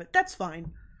murdered a rabbit. That's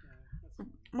fine. Yeah,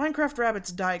 Minecraft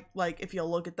rabbits die, like, if you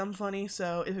look at them funny,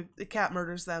 so if a cat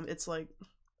murders them, it's like,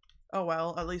 oh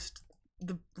well, at least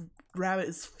the rabbit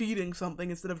is feeding something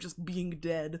instead of just being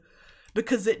dead.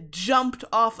 Because it jumped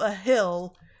off a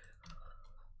hill.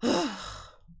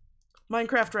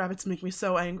 Minecraft rabbits make me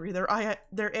so angry. Their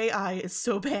AI is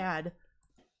so bad.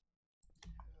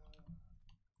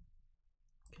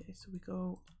 Okay, so we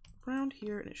go around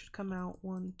here, and it should come out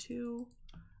 1, 2.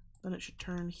 Then it should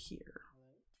turn here.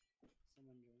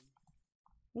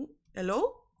 Oh,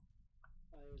 hello?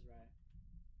 Oh, he was right.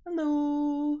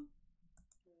 Hello.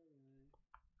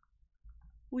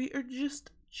 We are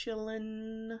just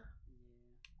chilling.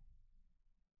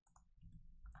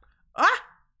 Ah!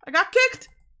 I got kicked!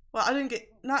 Well, I didn't get,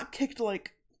 not kicked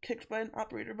like, kicked by an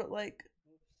operator, but like,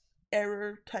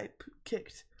 error type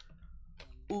kicked.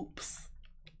 Oops.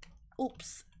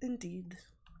 Oops, indeed.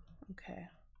 Okay.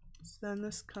 So then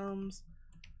this comes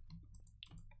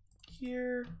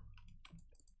here.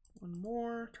 One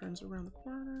more, turns around the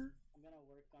corner. I'm gonna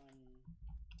work on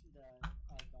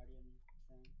the guardian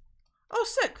thing. Oh,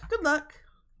 sick! Good luck!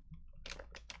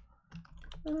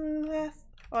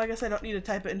 Oh, I guess I don't need to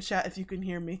type it in chat if you can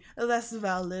hear me. That's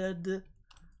valid.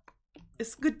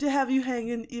 It's good to have you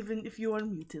hanging even if you are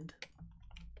muted.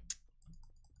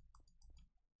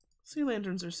 Sea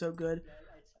lanterns are so good. Yeah,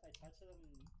 I talked to them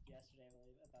yesterday, I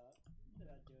believe, about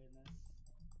doing this.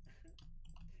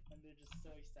 And they're just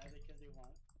so excited because they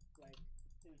want, like,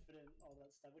 infinite all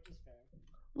that stuff, which is fair.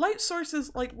 Light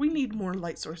sources, like, we need more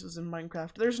light sources in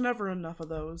Minecraft. There's never enough of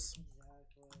those.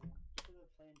 Exactly. Even the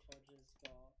plain torches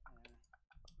go,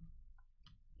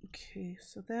 Okay,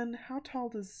 so then how tall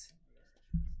do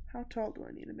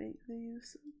I need to make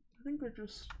these? I think they're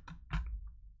just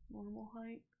normal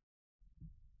height.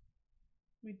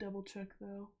 We double check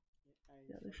though.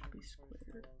 Yeah, they should be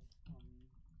squared.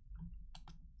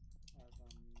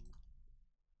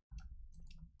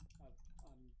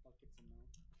 Buckets of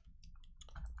milk.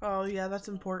 Oh yeah, that's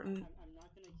important. I'm not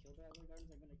gonna kill the other gardens,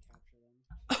 I'm gonna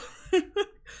capture them.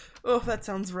 Oh, that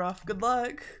sounds rough. Good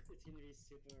luck. It's gonna be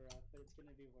super rough, but it's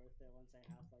gonna be worth it once I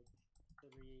have like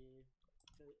 3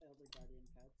 elder guardian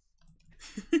pets.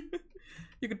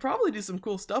 You could probably do some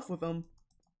cool stuff with them.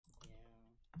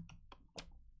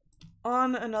 Yeah.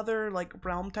 on another like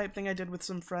realm type thing I did with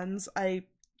some friends, I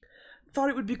thought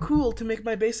it would be cool to make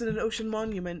my base in an ocean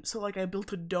monument, so like I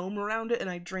built a dome around it and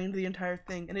I drained the entire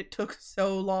thing, and it took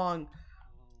so long. Oh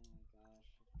my gosh,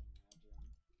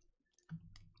 I can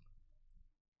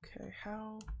imagine. Okay,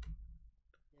 how?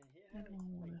 Yeah, I hate how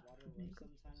like water works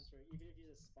sometimes, where even if you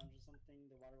use a sponge or something,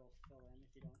 the water will fill in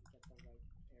if you don't get the right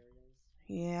areas.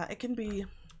 Yeah, it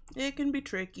can be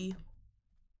tricky.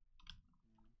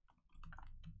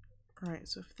 Alright,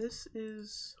 so if this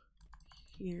is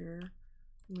here,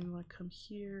 and we want to come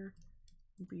here,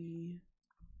 be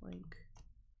like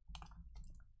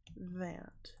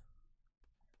that.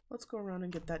 Let's go around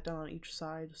and get that done on each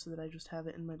side so that I just have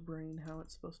it in my brain how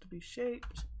it's supposed to be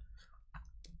shaped.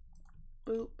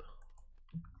 Boop.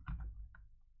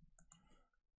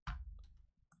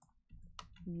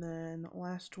 And then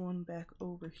last one back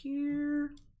over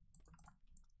here.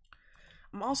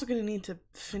 I'm also going to need to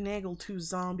finagle 2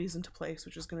 zombies into place,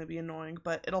 which is going to be annoying,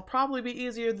 but it'll probably be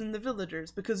easier than the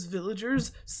villagers, because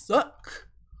villagers suck!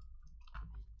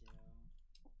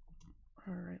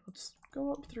 Alright, let's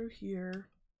go up through here.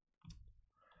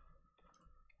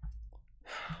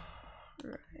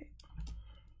 Alright.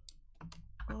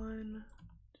 1,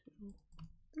 2,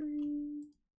 3.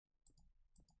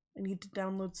 I need to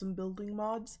download some building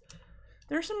mods.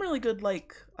 There are some really good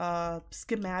like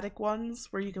schematic ones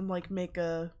where you can like make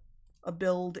a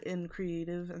build in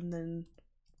creative and then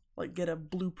like get a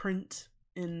blueprint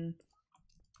in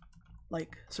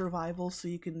like survival so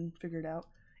you can figure it out.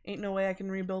 Ain't no way I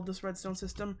can rebuild this redstone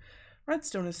system.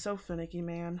 Redstone is so finicky,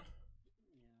 man.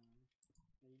 Yeah.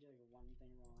 You do like one thing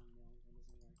wrong, the other thing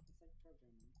doesn't work. It's like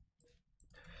programming.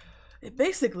 It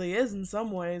basically is in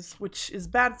some ways, which is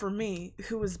bad for me,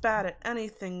 who is bad at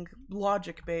anything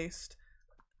logic based.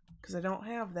 Because I don't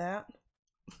have that.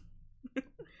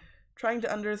 Trying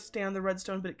to understand the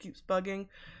redstone, but it keeps bugging.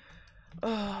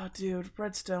 Oh, dude,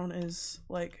 redstone is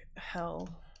like hell.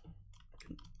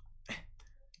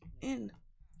 In.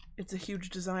 It's a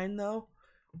huge design, though.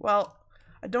 Well,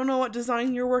 I don't know what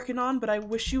design you're working on, but I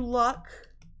wish you luck.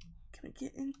 Can I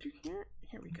get in through here?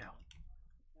 Here we go.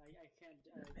 I can't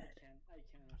understand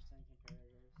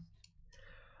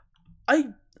comparators.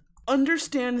 I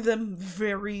understand them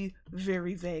very,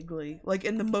 very vaguely. Like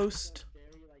in the most...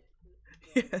 Very like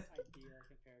Yeah. idea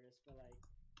comparators, but like...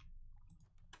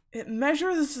 It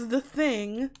measures the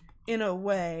thing in a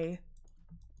way.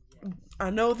 Yes.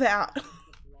 I know that. It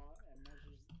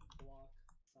measures block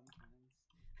sometimes.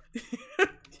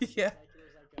 Yeah. Like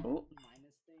there's like a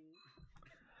minus thing.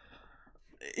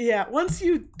 Yeah, once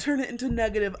you turn it into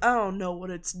negative, I don't know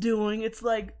what it's doing. It's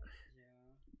like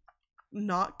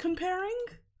not comparing,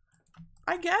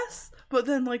 I guess. But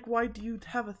then like why do you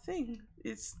have a thing?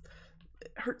 It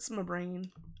hurts my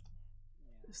brain.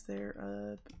 Is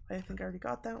there I think I already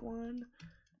got that one.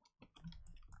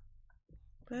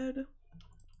 Bed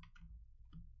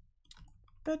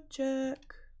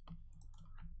check.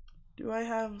 Do I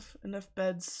have enough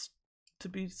beds to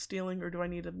be stealing, or do I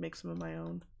need to make some of my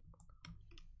own?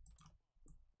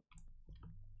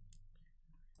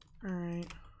 Alright.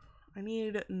 I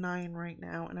need 9 right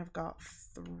now, and I've got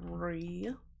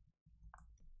 3.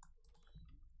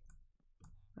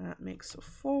 That makes a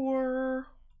 4.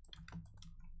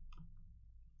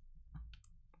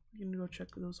 I'm gonna go check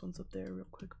those ones up there real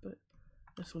quick, but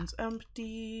this one's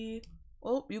empty.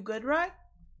 Oh, you good, right?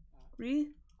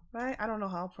 Right? I don't know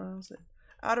how to pronounce it.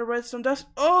 Out of redstone dust.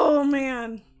 Oh,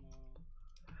 man!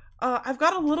 I've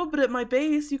got a little bit at my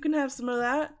base. You can have some of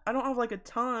that. I don't have like a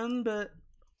ton, but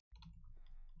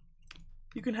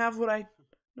you can have what I...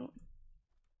 No.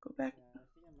 Go back. Yeah, I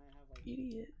think I might have like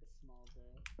Idiot. a small bit.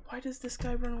 Why does this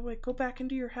guy run away? Go back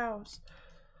into your house.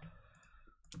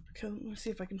 Okay, let me see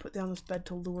if I can put down this bed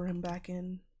to lure him back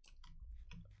in.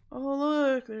 Oh,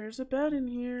 look, there's a bed in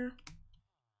here.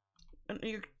 And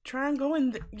you try and go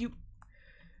in. You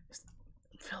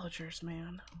villagers,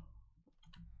 man.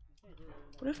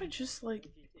 What if I just like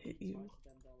hit you?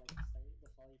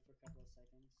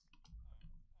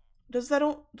 Does that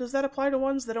apply to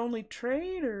ones that only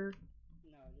trade, or?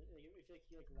 No, if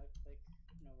you like left click,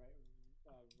 no right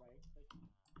click.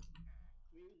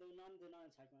 They're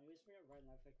non-attacking. I always forget right and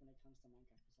left click when it comes to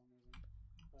Minecraft for some reason.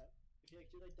 But if you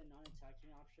like do like the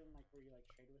non-attacking option, like where you like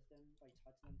trade with them, like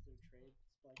talk to them through trades,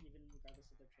 but like even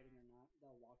regardless if they're trading or not,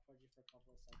 they'll walk towards you for a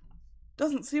couple of seconds.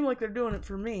 Doesn't seem like they're doing it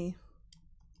for me.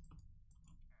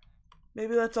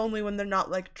 Maybe that's only when they're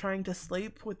not like trying to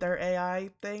sleep with their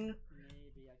AI thing.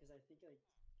 Maybe, yeah, because I think like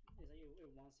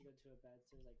it wants to go to a bed,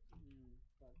 so it's like,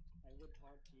 but I would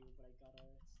talk to you, but I gotta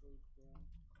sleep, bro.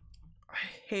 I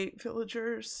hate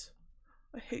villagers.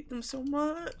 I hate them so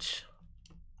much.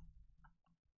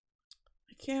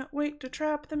 Can't wait to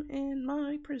trap them in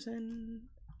my prison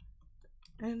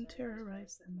and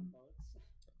terrorize them.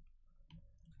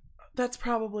 That's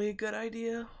probably a good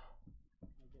idea.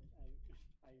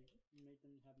 I make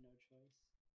them have no choice.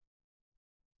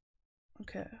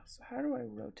 Okay, so how do I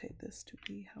rotate this to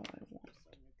be how I want?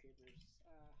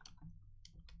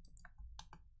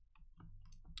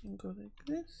 And go like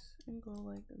this, and go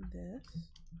like this.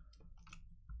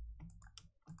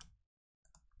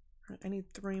 I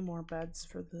need 3 more beds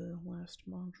for the last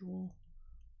module.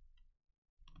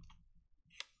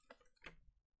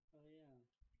 Oh yeah.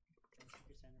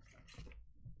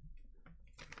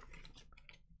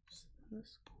 So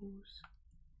this goes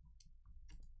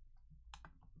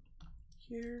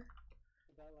here.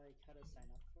 About like how to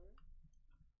sign up for it?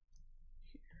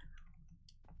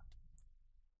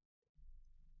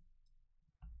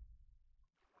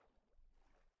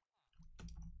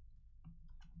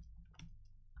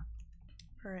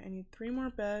 Alright, I need 3 more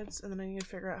beds, and then I need to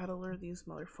figure out how to lure these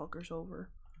motherfuckers over.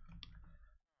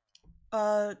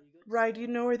 Rye, do you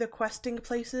know where the questing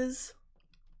place is?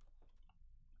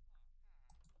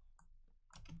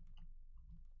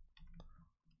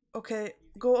 Okay,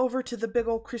 go over to the big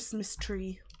old Christmas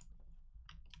tree.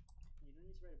 You don't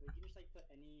need to write it, but you can just like put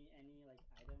any like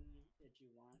item that you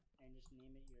want and just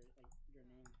name it your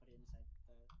name and put it inside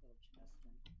the little chest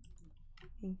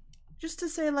thing. Just to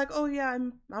say like, oh yeah,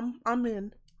 I'm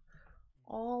in.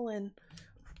 All in.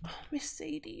 Oh, Miss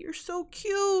Sadie, you're so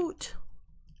cute.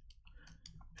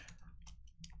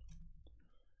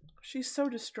 She's so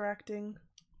distracting.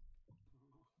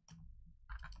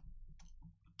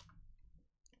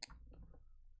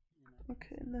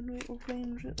 Okay, and then we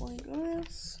arrange it like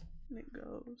this. And it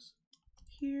goes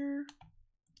here,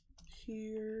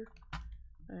 here,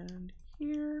 and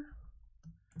here.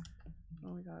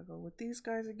 Oh, we gotta go with these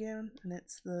guys again, and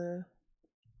it's the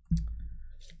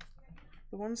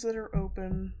ones that are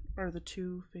open are the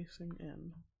 2 facing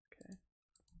in. Okay.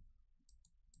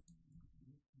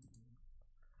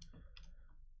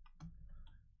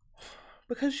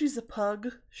 Because she's a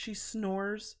pug, she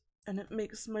snores, and it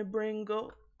makes my brain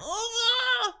go,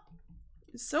 oh!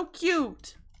 It's so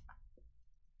cute.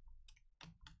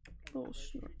 Oh,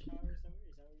 snort. Is that what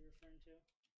you're referring to?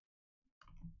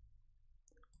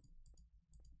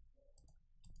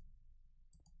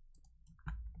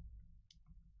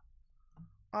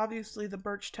 Obviously, the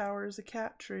birch tower is a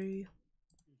cat tree.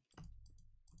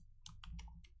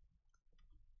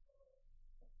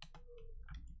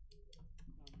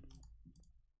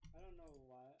 I don't know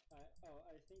why.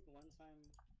 I think one time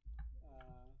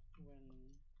when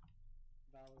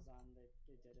Val was on,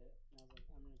 they did it, and I was like,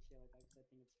 I'm gonna chill like that because I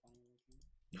think it's funny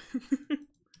looking.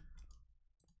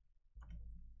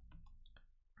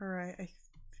 Alright, I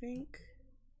think...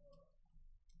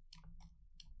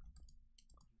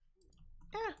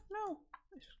 Ah, no!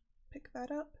 Let's pick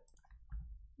that up.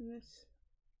 And this...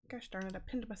 Gosh darn it, I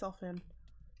pinned myself in.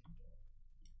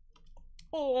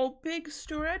 Oh, big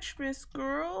stretch, Miss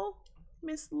Girl.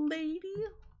 Miss Lady.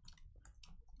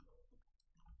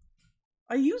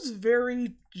 I use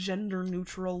very gender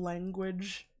neutral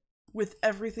language with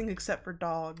everything except for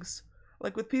dogs.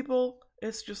 Like with people,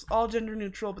 it's just all gender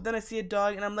neutral, but then I see a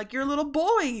dog and I'm like, you're a little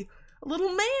boy, a little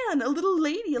man, a little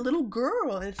lady, a little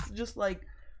girl. And it's just like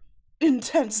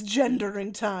intense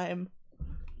gendering time.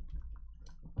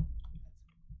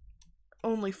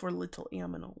 Only for little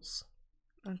aminals.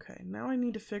 Okay, now I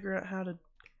need to figure out how to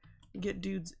get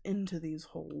dudes into these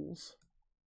holes.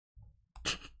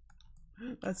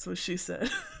 That's what she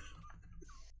said.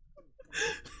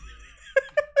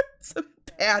 It's a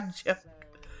bad joke.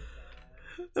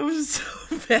 That was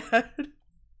so bad.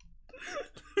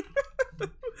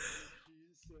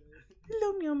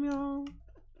 Hello, meow meow.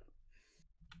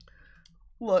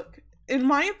 Look, in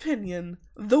my opinion,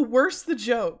 the worse the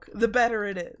joke, the better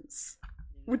it is.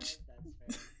 Which...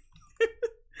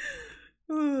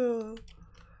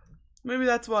 Maybe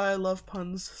that's why I love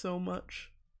puns so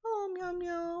much. Oh, meow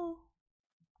meow.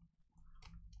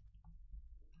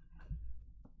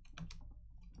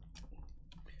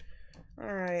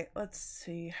 Alright, let's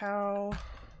see how...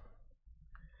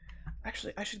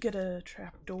 Actually, I should get a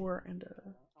trap door and a... I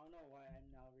don't know why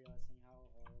I'm now realizing how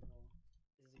horrible this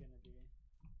is gonna be.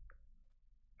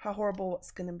 How horrible what's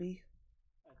gonna be?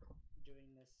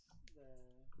 Doing this,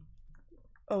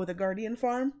 Oh, the Guardian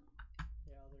farm?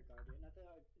 The Elder Guardian. Not the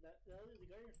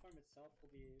Guardian farm itself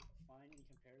will be fine in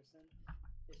comparison.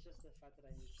 It's just the fact that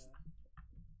I need to...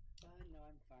 no,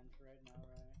 I'm fine for right now,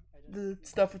 right? The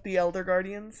stuff with the Elder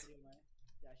Guardians?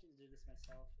 Yeah, I should do this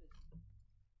myself.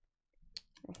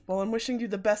 Well, I'm wishing you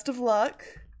the best of luck.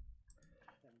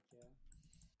 Thank you.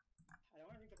 I don't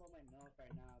want to drink up all my milk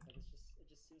right now, but it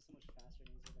just seems so much faster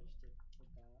and easier if I just did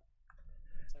that.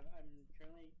 So I'm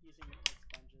currently using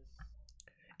sponges.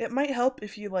 It might help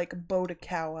if you like boat a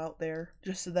cow out there,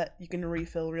 just so that you can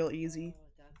refill real easy. Oh,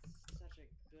 that's such a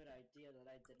good idea that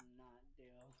I did not do.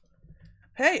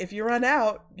 Hey, if you run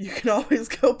out, you can always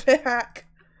go back.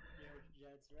 Yeah,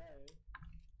 that's right.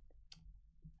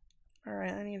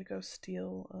 Alright, I need to go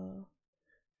steal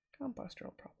composter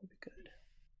will probably be good.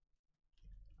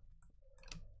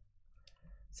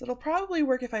 So it'll probably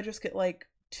work if I just get like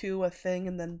 2 a thing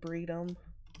and then breed them.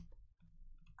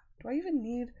 Do I even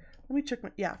need... Let me check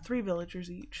my... Yeah, 3 villagers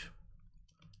each.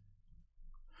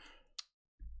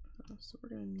 So we're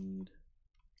gonna need...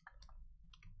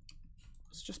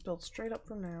 Let's just build straight up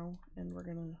for now, and we're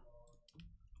gonna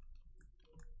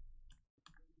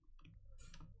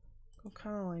go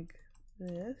kind of like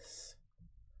this.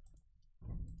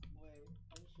 Wait,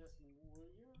 I'm just listening.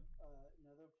 Will your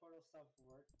nether portal stuff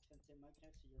work since it might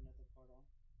connect to your nether portal?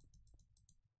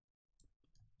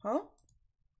 Huh?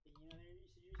 You know, you're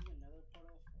using a nether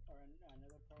portal or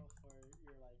another portal for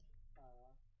your like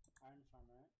iron farm,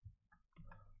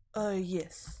 right?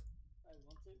 Yes.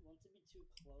 Won't it be too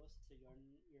close to your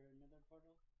nether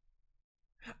portal?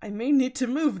 I may need to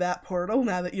move that portal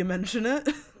now that you mention it.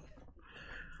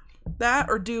 That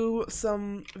or do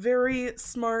some very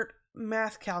smart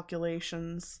math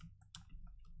calculations.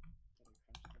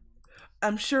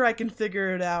 I'm sure I can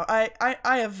figure it out. I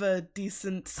have a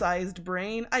decent sized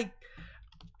brain.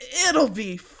 It'll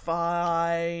be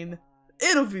fine.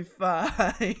 It'll be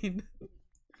fine.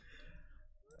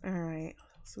 Alright,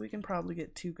 so we can probably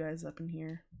get 2 guys up in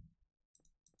here.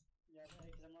 Yeah, because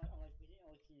I'm looking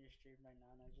at your stream right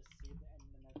now, and I just see the end of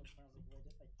the nether portal. I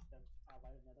was like, wait, like the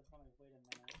outline of the nether portal. Like, wait a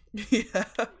minute. Yeah.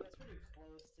 That's pretty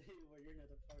close to where your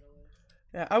nether portal is.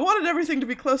 Yeah, I wanted everything to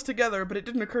be close together, but it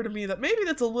didn't occur to me that maybe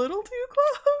that's a little too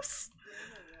close.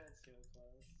 Yeah, it's too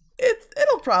close.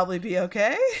 It'll probably be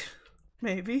okay.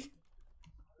 Maybe.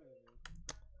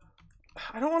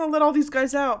 I don't want to let all these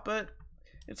guys out, but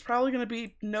it's probably going to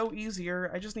be no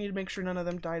easier. I just need to make sure none of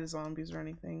them die to zombies or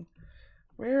anything.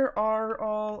 Where are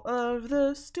all of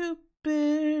the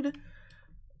stupid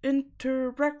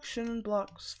interaction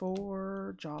blocks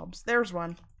for jobs? There's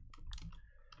one.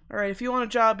 Alright, if you want a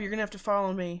job, you're going to have to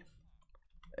follow me.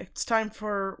 It's time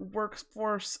for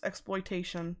workforce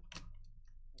exploitation.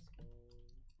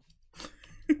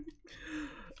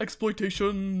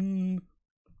 Exploitation!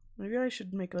 Maybe I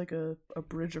should make like a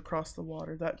bridge across the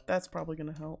water. That's probably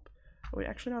gonna help. Oh, wait,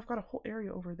 actually no, I've got a whole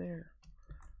area over there.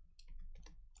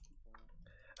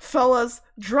 Fellas,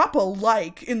 drop a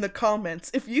like in the comments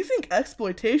if you think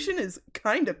exploitation is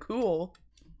kinda cool.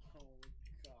 Oh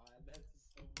god, that's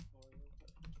so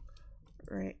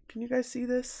horrible. Right, can you guys see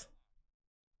this?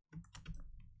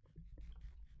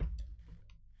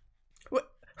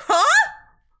 What? Huh?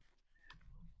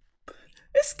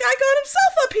 This guy got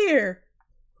himself up here!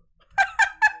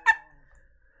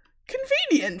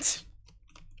 Convenient!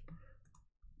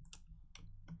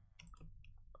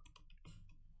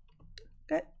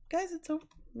 Guys, it's over.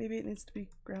 Maybe it needs to be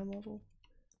ground level.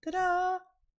 Ta-da!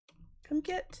 Come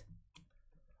get.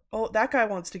 Oh, that guy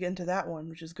wants to get into that one,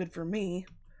 which is good for me.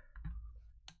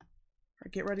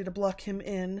 Alright, get ready to block him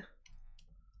in.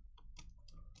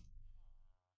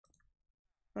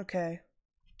 Okay.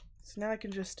 So now I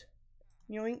can just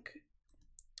yoink.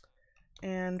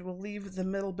 And we'll leave the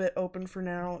middle bit open for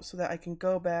now so that I can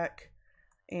go back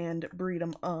and breed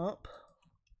them up.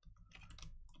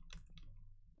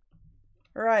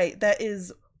 Alright, that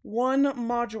is 1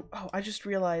 module. Oh, I just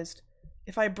realized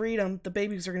if I breed them, the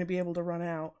babies are going to be able to run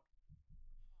out.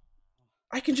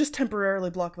 I can just temporarily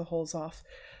block the holes off.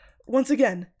 Once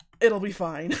again, it'll be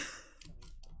fine.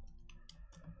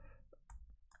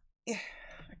 Yeah,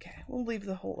 okay, we'll leave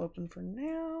the hole open for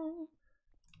now.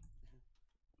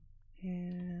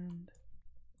 And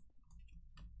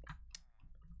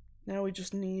now we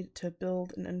just need to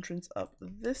build an entrance up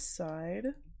this side.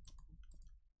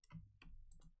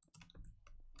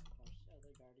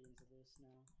 Other guardians of this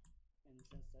now, in the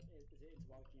sense that it's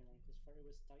walking around. Because before it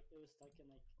was stuck in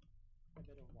like a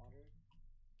bit of water,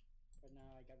 but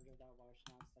now I got rid of that water,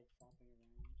 so now it's like flopping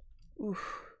around.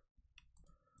 Oof.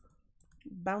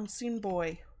 Bouncing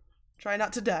boy. Try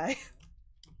not to die.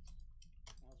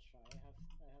 I'll try. I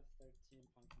have 13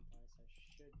 pumpkin pies, so I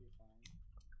should be fine.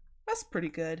 That's pretty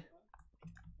good.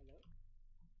 Hello?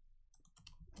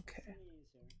 Okay.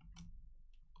 Easier.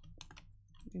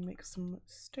 Let me make some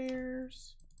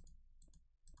stairs.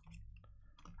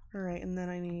 Alright, and then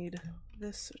I need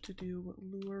this to do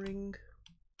luring.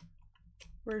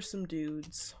 Where's some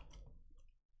dudes?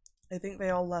 I think they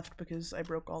all left because I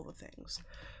broke all the things.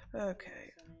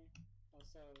 Okay.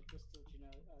 Also, just to let you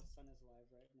know,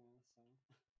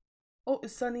 Oh,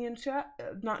 is Sunny in chat?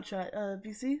 Not chat.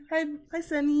 VC. Hi,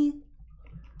 Sunny.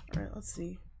 All right, let's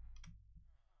see.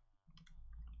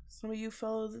 Some of you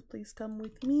fellows, please come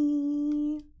with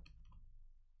me.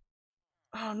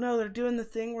 Oh no, they're doing the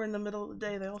thing where in the middle of the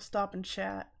day they all stop and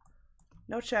chat.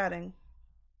 No chatting.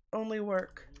 Only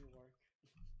work.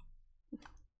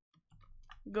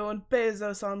 Going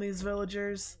Bezos on these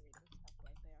villagers.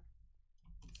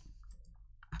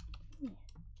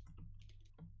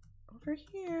 Over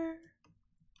here.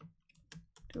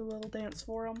 Do a little dance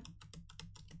for them.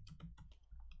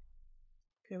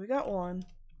 Okay, we got one.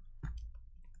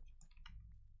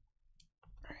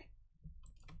 Alright.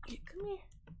 Yeah, come here.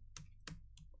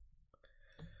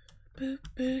 Boo,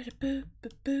 boo, boo, boo,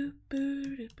 boo,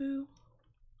 boo, boo.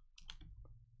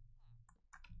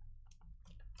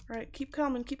 Alright, keep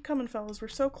coming, fellas. We're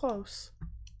so close.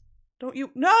 Don't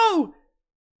you— No!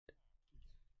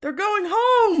 They're going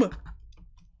home!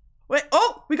 Wait,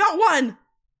 oh, we got one!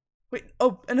 Wait,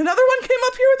 oh, and another one came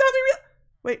up here without me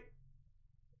Wait.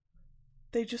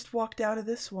 They just walked out of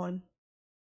this one.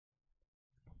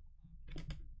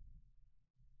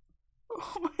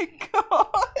 Oh my god!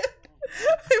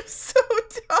 I'm so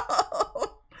dumb!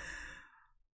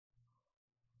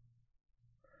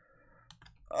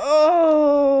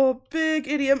 Oh, big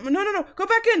idiot. No, no, no, go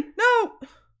back in! No!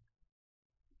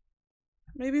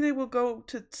 Maybe they will go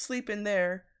to sleep in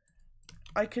there.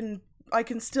 I can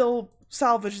still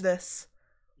salvage this.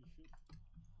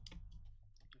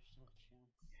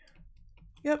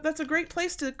 Yep, that's a great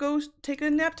place to go take a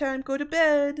nap time. Go to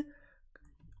bed.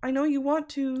 I know you want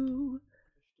to.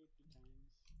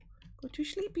 Go to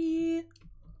sleepy.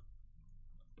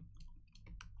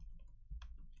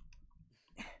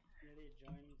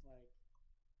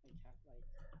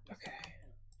 Okay.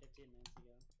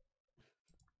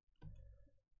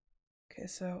 Okay,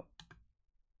 so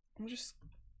I'm just—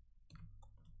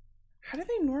 how do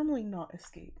they normally not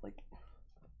escape? Like,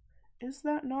 is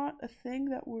that not a thing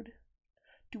that would—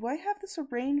 do I have this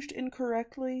arranged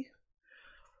incorrectly?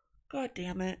 God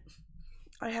damn it.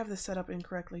 I have this set up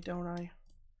incorrectly, don't I?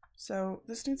 So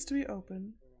this needs to be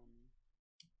open.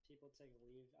 People take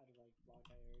leave out of like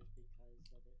blockout areas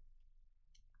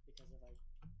because of like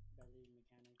bad leaving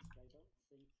mechanics, but I don't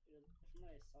think from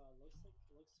what I saw, it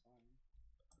looks fine.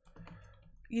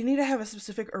 You need to have a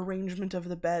specific arrangement of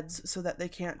the beds so that they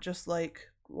can't just like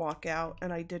walk out,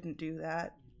 and I didn't do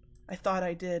that. I thought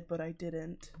I did, but I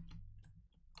didn't.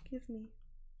 Give me.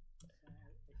 So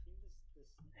I think this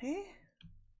Hey?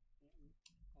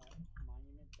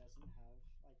 monument doesn't have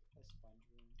like a sponge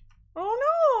room. Oh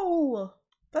no!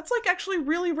 That's like actually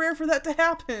really rare for that to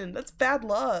happen. That's bad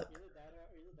luck. Either that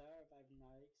or if I've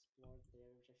not explored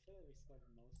there, which I feel like we explored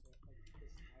most of like this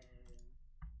entire area.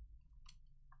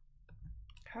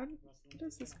 What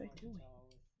is this guy doing?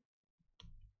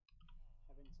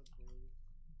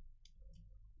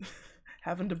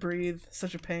 Having to breathe,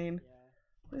 such a pain. Yeah.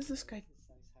 What is this guy?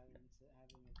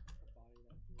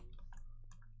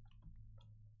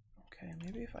 Okay,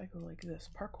 maybe if I go like this,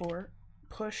 parkour,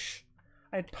 push.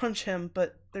 I'd punch him,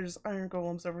 but there's iron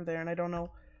golems over there, and I don't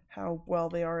know how well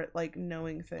they are at like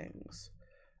knowing things.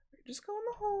 Just go in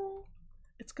the hole.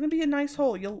 It's gonna be a nice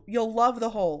hole. You'll love the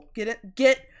hole.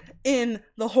 Get in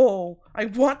the hole. I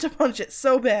want to punch it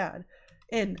so bad.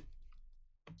 In.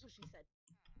 That's what she said.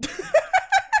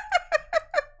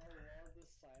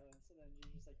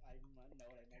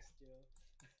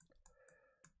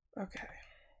 Okay,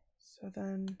 so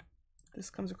then this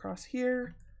comes across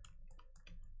here,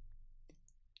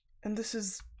 and this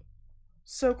is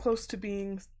so close to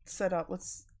being set up.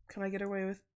 Can I get away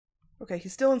with— okay,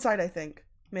 he's still inside, I think.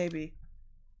 Maybe.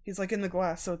 He's like in the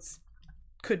glass, so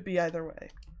could be either way.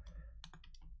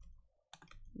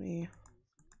 Me.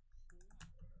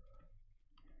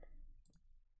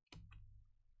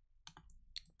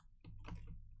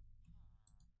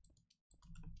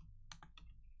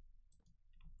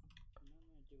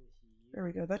 There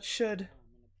we go. That should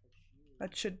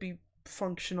be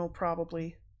functional,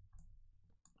 probably.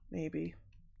 Maybe.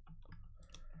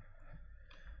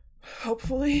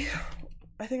 Hopefully.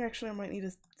 I think actually I might need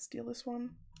to steal this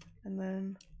one. And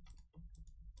then...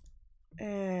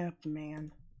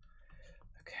 man.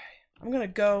 Okay. I'm gonna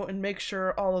go and make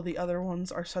sure all of the other ones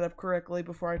are set up correctly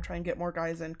before I try and get more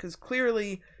guys in, because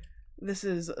clearly this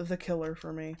is the killer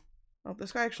for me. Oh,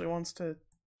 this guy actually wants to...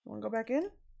 wanna go back in?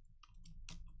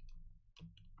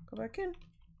 Go back in.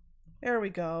 There we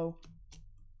go.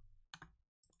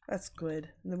 That's good.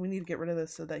 And then we need to get rid of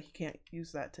this so that he can't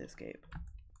use that to escape.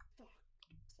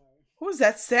 Sorry. What was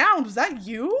that sound? Was that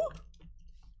you?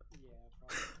 Yeah,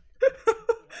 probably.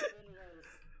 What happened was,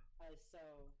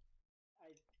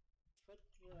 I put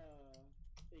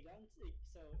the It got into,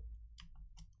 so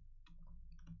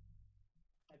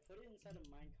I put it inside a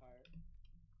minecart,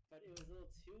 but it was a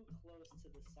little too close to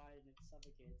the side and it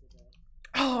suffocated it.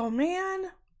 Oh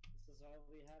man. So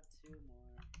we have 2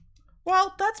 more.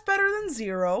 Well, that's better than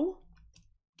 0.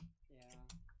 Yeah.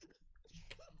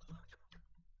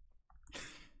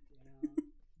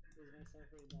 Is my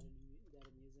suffering that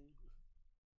amusing?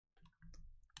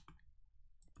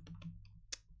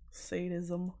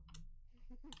 Sadism.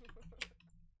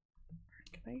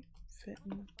 Can I fit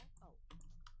in?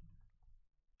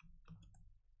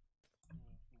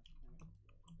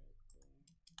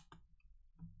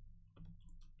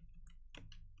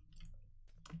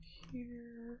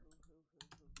 Here. Do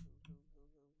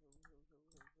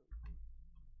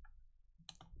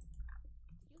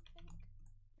you think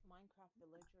Minecraft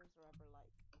villagers are ever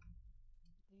like,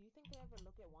 do you think they ever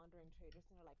look at wandering traders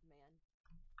and they're like, man,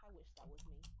 I wish that was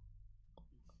me?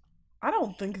 I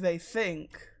don't think they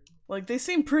think. Like, they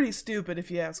seem pretty stupid if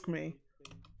you ask me.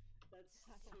 That's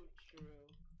so true.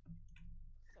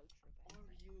 So true, guys.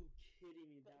 Are you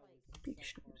kidding me? That was Big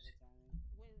such shoes. horrible timing.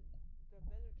 When the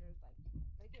villagers, like,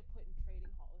 they get put in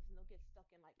trading halls and they'll get stuck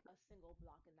in like a single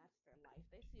block and that's their life.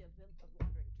 They see a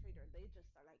wandering trader, they just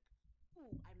are like,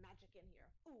 ooh, I magic in here.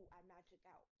 Ooh, I magic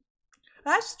out.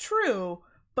 That's true,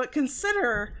 but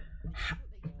consider.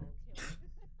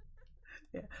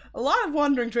 Yeah, a lot of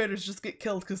wandering traders just get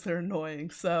killed because they're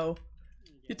annoying, so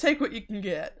you take what you can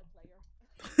get.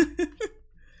 Yeah,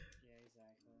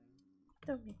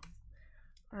 exactly.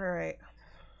 Alright.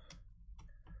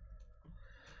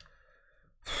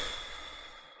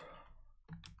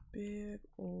 Big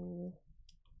ol'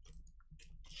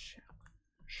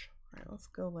 challenge. Alright, let's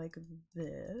go like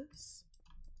this.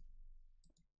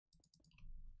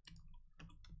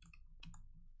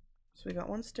 So we got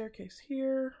 1 staircase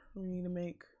here. We need to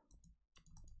make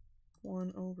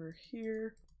 1 over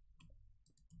here.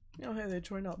 Oh, hey, they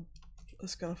joined up.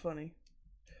 That's kind of funny.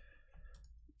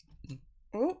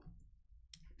 Oh!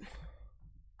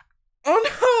 Oh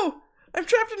no! I'm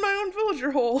trapped in my own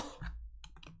villager hole!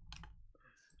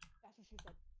 That's what she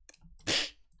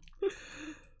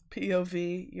said.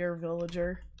 POV, you're a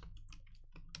villager.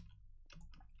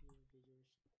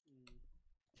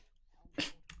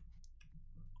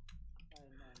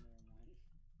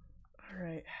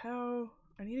 Alright, how...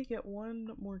 I need to get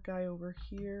 1 more guy over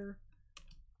here.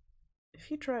 If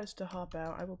he tries to hop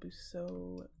out, I will be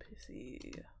so pissy.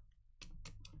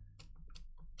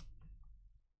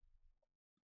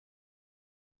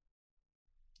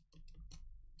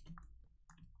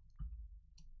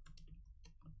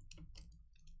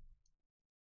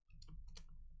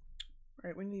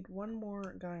 Alright, we need 1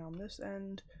 more guy on this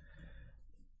end.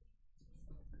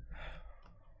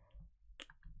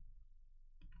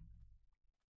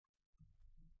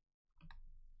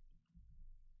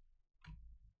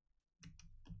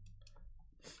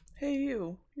 Hey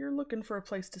you, you're looking for a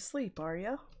place to sleep, are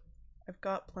ya? I've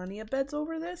got plenty of beds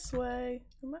over this way.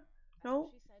 Am I? No?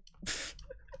 She said,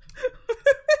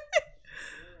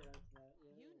 you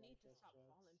need to stop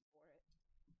falling for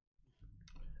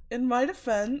it. In my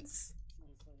defense,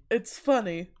 it's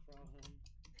funny.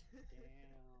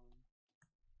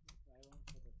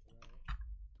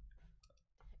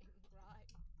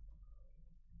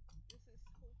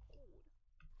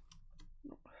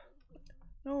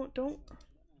 No, don't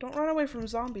run away from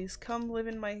zombies. Come live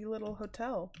in my little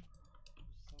hotel.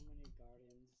 There's so many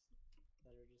guardians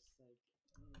that are just like,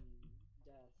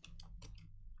 death.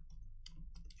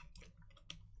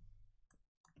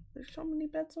 There's so many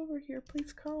beds over here.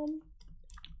 Please come.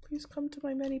 Please come to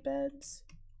my many beds.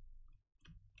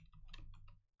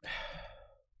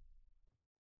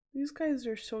 These guys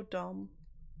are so dumb.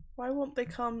 Why won't they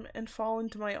come and fall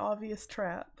into my obvious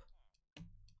trap?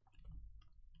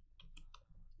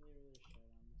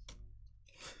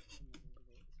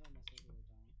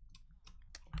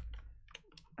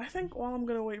 I think while I'm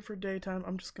gonna wait for daytime,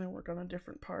 I'm just gonna work on a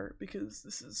different part because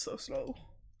this is so slow.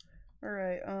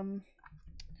 Alright,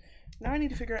 now I need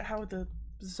to figure out how the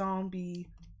zombie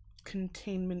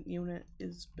containment unit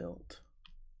is built.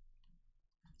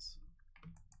 It's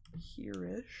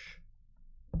here-ish.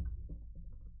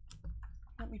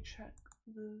 Let me check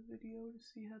the video to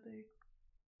see how they...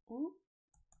 Ooh.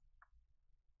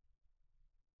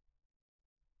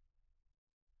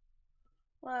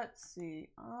 Let's see,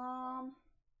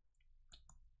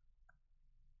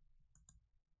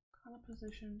 kind of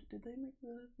positioned. Did they make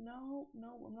the... No,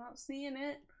 I'm not seeing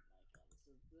it. Oh my god,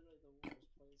 this is literally the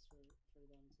worst place for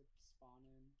them to spawn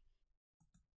in.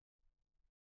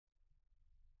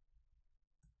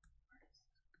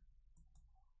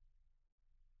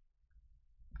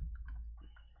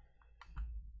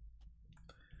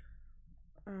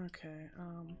 Okay,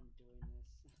 I'm doing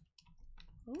this.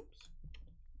 oops.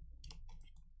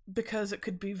 Because it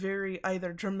could be very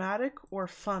either dramatic or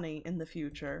funny in the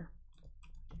future.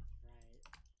 Right.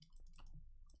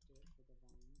 Do it for the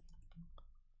vine.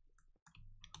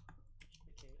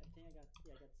 Okay, I think I got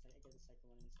the second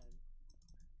one inside.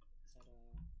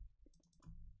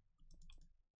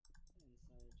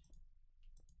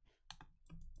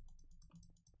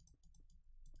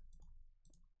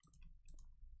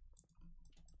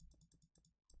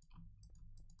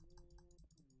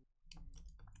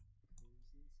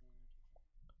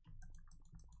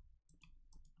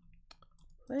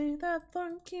 Play that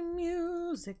funky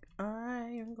music,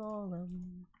 Iron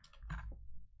Golem.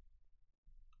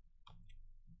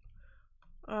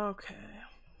 Okay.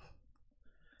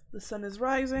 The sun is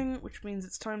rising, which means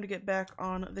it's time to get back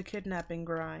on the kidnapping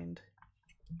grind.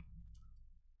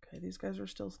 Okay, these guys are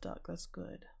still stuck. That's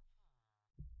good.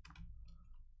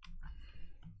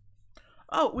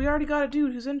 Oh, we already got a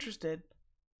dude who's interested.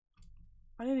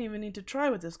 I didn't even need to try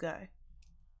with this guy.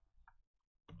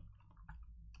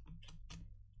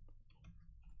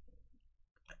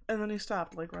 And then he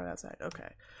stopped, like, right outside. Okay.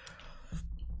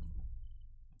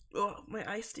 Oh, my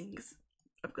eye stings.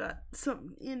 I've got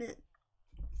something in it.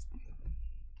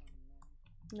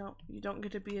 No, you don't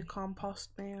get to be a compost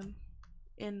man.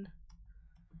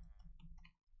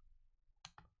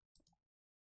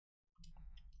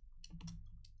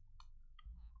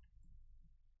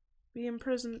 Be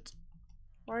imprisoned.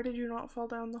 Why did you not fall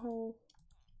down the hole?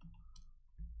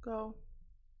 Go.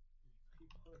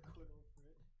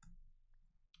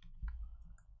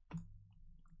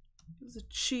 He's a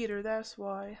cheater, that's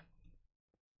why.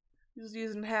 He's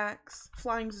using hacks.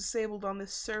 Flying's disabled on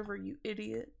this server, you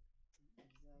idiot.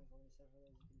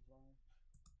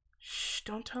 Shh,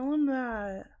 don't tell him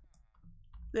that.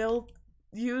 They'll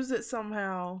use it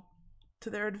somehow to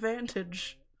their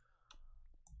advantage.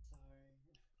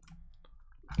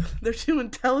 They're too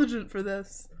intelligent for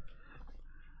this.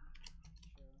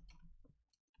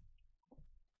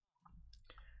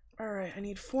 Alright, I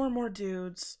need 4 more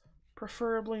dudes.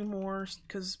 Preferably more,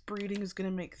 because breeding is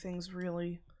gonna make things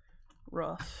really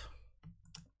rough.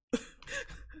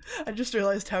 I just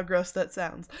realized how gross that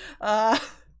sounds.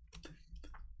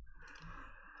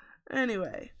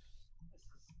 Anyway.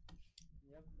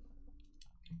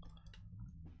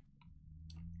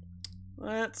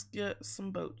 Let's get some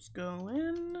boats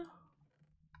going.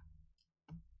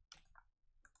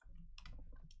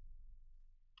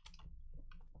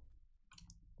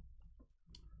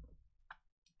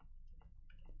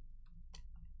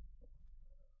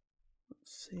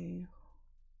 Let's see.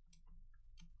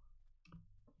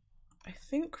 I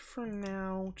think for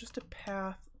now, just a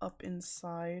path up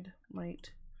inside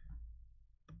might.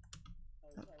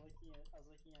 I was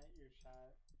looking at your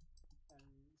chat, and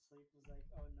Sleep was like,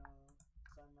 "Oh no,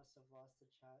 Sun must have lost the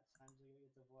chat. Time to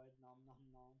get the void. Nom nom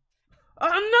nom." Oh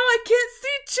no, I can't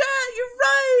see chat. You're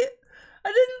right.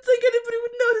 I didn't think anybody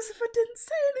would notice if I didn't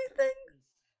say anything.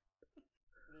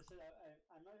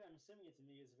 I'm assuming it's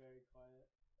me. Is very quiet.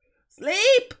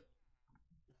 Sleep.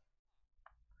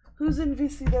 Who's in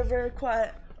VC? They're very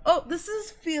quiet. Oh, this is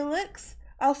Felix.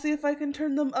 I'll see if I can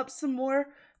turn them up some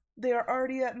more. They are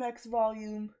already at max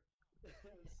volume. I'm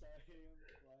sorry,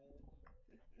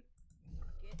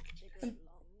 I'm quiet.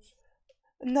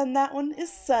 And then that one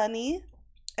is Sunny.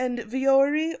 And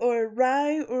Viori or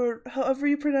Rai or however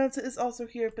you pronounce it is also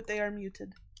here, but they are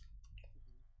muted.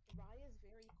 Rai is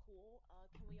very cool.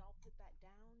 Can we all put that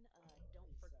down?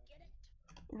 Don't forget it.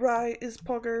 Rai is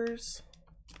Puggers.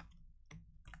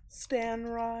 Stan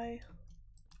Rai.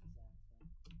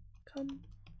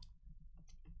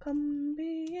 Come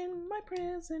be in my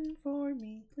prison for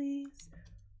me, please.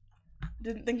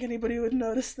 Didn't think anybody would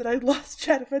notice that I'd lost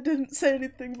chat if I didn't say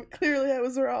anything, but clearly I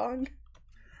was wrong.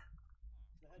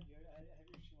 I have your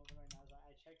stream open right now, so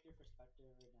I check your perspective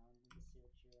right now and to see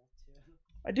what you're up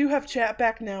to. I do have chat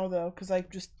back now though, because I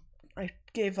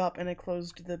gave up and I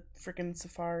closed the freaking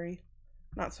Safari.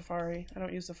 Not Safari. I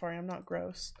don't use Safari. I'm not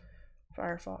gross.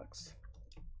 Firefox.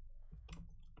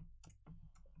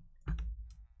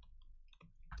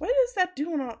 What is that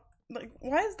doing on, like,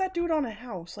 why is that dude on a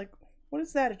house? Like, what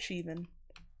is that achieving?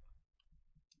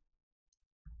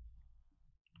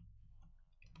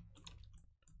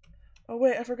 Oh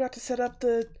wait, I forgot to set up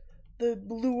the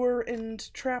lure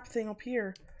and trap thing up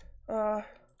here. Oh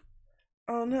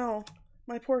no.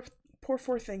 My poor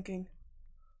forethinking.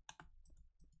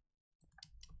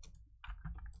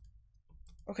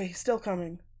 Okay, he's still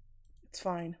coming. It's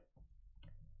fine.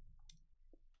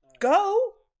 Go!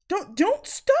 Don't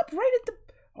stop right at the...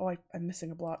 Oh, I'm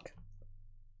missing a block.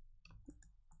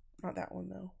 Not that one,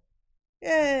 though.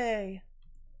 Yay!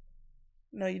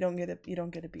 No, you don't get it. You don't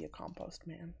get to be a compost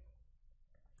man.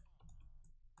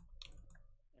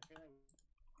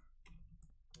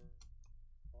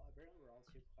 Apparently we're all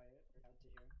too quiet or loud to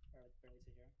hear, or like barely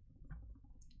to hear.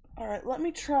 All right, let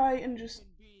me try and just.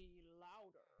 Be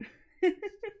louder.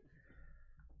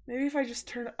 Maybe if I just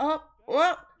turn it up.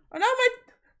 Whoa! Oh no,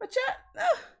 my chat. No.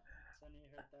 Sonny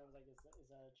heard that was like, is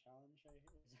that a challenge right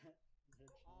here? Is that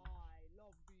a challenge? I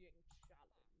love being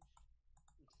challenged.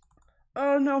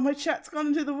 Oh no, my chat's gone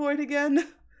into the void again.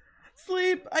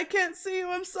 Sleep, I can't see you.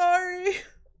 I'm sorry.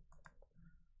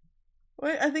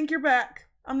 Wait, I think you're back.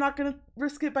 I'm not gonna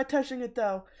risk it by touching it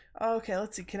though. Okay,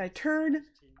 let's see. Can I turn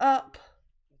up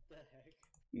What the heck?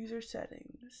 user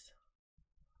settings?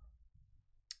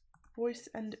 Voice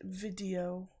and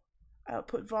video.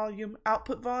 Output volume.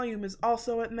 Output volume is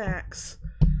also at max.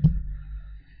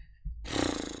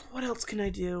 What else can I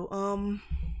do?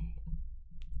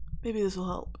 Maybe this will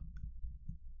help.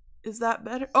 Is that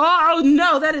better? Oh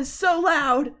no, that is so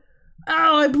loud.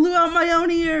 Oh, I blew out my own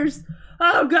ears.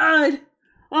 Oh god.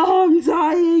 Oh, I'm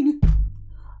dying.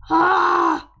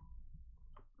 Ah!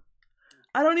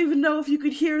 I don't even know if you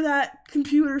could hear that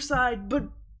computer side, but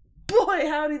boy,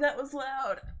 howdy, that was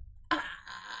loud.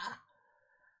 Ah!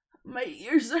 My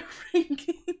ears are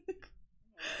ringing.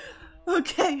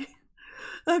 Okay.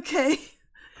 Okay.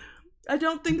 I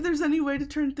don't think there's any way to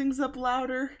turn things up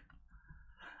louder.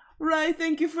 Right,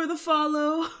 thank you for the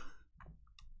follow.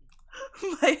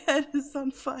 My head is on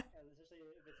fire. Especially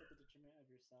if it's at the detriment of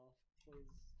yourself, please.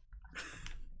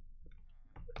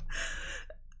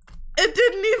 It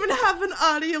didn't even have an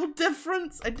audio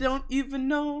difference. I don't even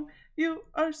know you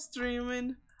are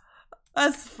streaming.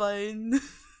 That's fine.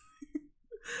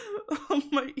 Oh,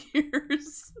 my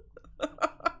ears.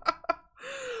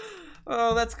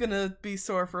 Oh, that's gonna be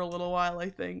sore for a little while, I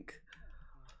think.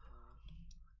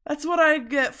 That's what I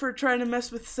get for trying to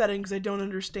mess with settings I don't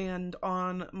understand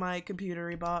on my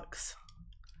computery box.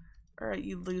 Alright,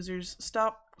 you losers.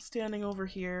 Stop standing over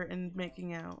here and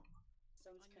making out.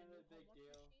 Sounds kind of a big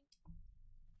deal.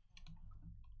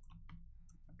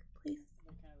 Please.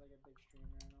 They're kind of like a big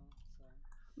streamer and all, so.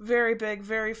 Very big,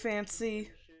 very fancy. You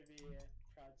should be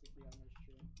proud to be on their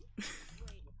stream. Wait,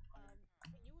 can you repeat what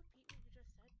you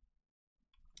just said?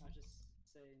 I was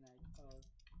just saying like, oh,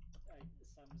 like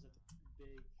Sum's a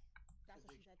big That's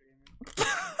what she said.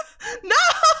 streamer. No!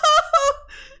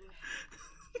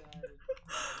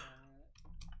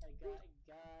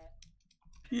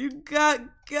 You got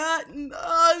gotten.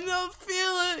 Oh no,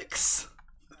 Felix!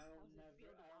 I will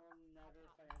never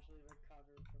financially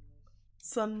recover from this.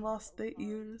 Son lost the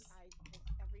ears. I just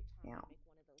every time Ow. I make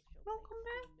one of those shows, Welcome I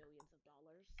back. steal millions of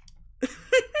dollars.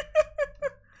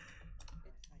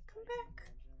 Come back.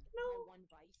 My No, one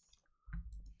vice.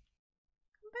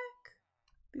 come back.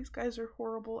 These guys are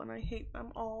horrible and I hate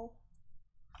them all.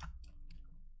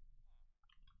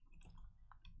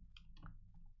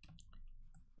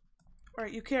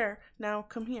 Alright, you care. Now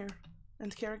come here.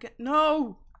 And care again.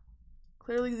 No!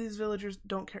 Clearly these villagers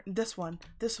don't care. This one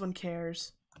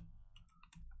cares.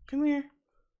 Come here.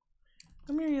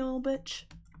 Come here, you little bitch.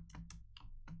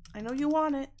 I know you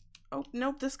want it. Oh,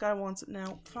 nope, this guy wants it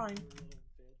now. Fine.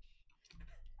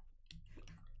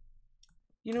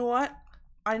 You know what?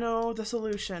 I know the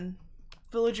solution.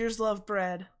 Villagers love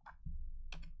bread.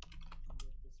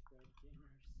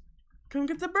 Come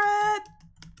get the bread!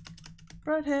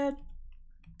 Breadhead.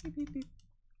 Beep, beep, beep.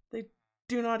 They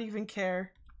do not even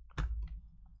care.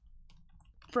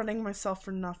 Running myself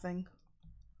for nothing.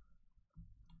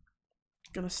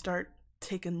 Gonna start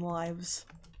taking lives.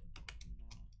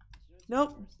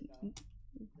 Nope. This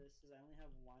is I only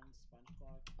have one sponge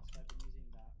block, so I've been using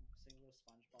that singular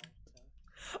sponge block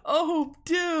to. Oh,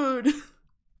 dude!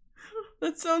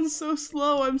 That sounds so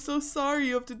slow. I'm so sorry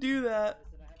you have to do that.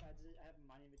 Listen, I have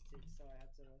mining fatigue,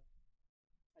 so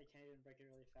I can't even break it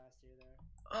really fast either.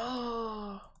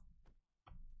 Oh.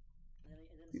 And then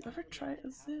You ever try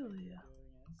Azalea?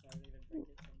 So I don't even break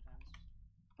it sometimes.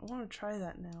 I want to try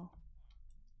that now.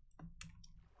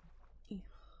 Get a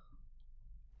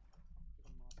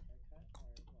moss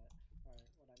haircut, or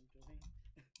what I'm doing.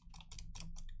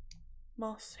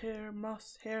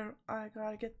 Moss hair, I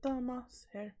gotta get the moss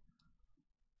hair.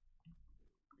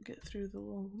 Get through the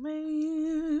little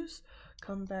maze.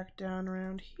 Come back down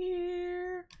around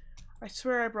here. I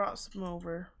swear I brought some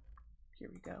over. Here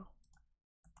we go.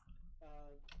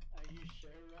 Are you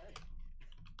sure, right?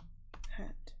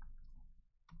 Hat.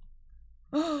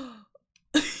 Oh!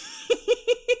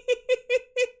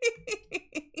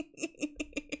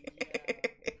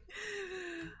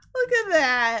 Look at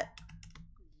that!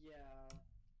 Yeah.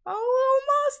 Oh, little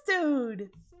moss dude!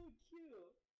 So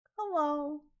cute.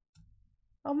 Hello.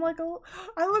 I'm like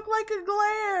I look like a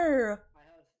glare.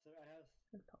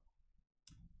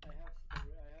 I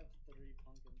have three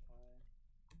pumpkin pie.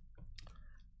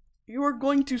 You are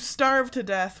going to starve to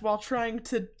death while trying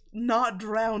to not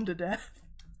drown to death.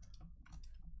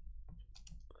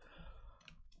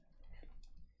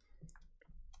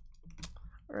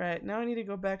 Alright, now I need to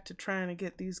go back to trying to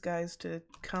get these guys to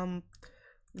come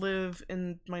live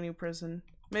in my new prison.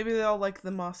 Maybe they'll like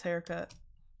the moss haircut.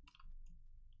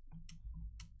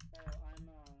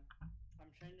 I'm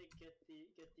trying to get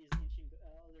these ancient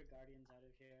other guardians out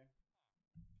of here.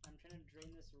 I'm trying to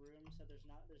drain this room so there's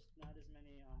not as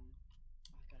many oh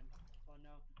god, oh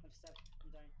no, I'm stuck. I'm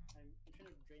dying. I'm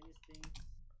trying to drain these things.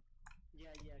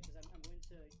 Yeah, because I'm going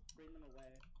to bring them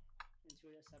away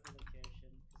into a separate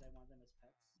location because I want them as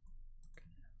pets.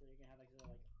 So you can have like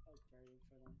a aquarium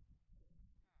for them.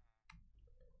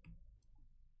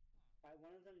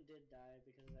 One of them did die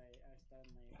because I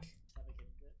accidentally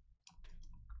suffocated it.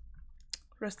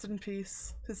 Rest in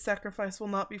peace. His sacrifice will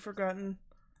not be forgotten.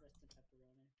 Rest in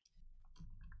pepperoni.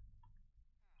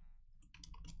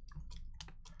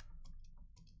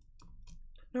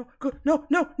 No, go, no,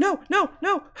 no, no, no,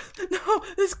 no, no,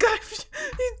 this guy,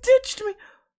 he ditched me.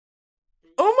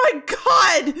 Oh my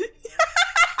god! And it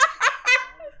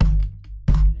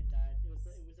died. It was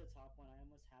the top one. I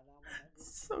almost had that one.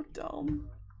 So dumb.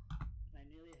 And I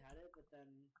nearly had it, but then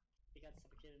it got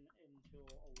suffocated into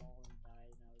a wall and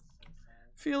died, and I was so sad.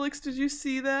 Felix, did you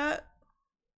see that?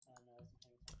 No, I wasn't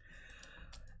paying attention.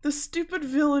 The stupid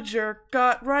villager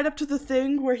got right up to the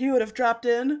thing where he would have dropped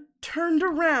in, turned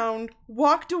around,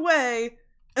 walked away,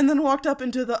 and then walked up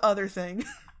into the other thing.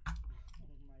 Oh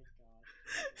my god.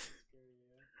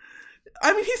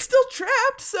 I mean, he's still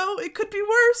trapped, so it could be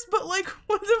worse, but like,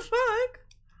 what the fuck?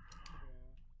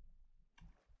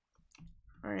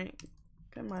 Yeah. Alright,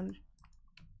 come on.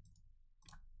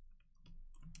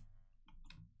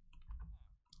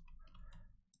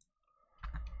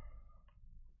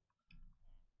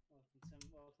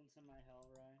 Welcome to my hell,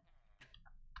 Ray.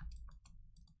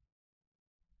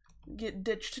 Get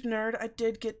ditched, nerd. I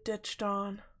did get ditched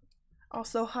on.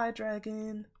 Also, hi,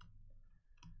 dragon.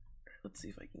 Let's see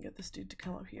if I can get this dude to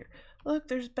come up here. Look,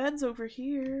 there's beds over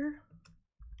here.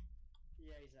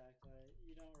 Yeah, exactly.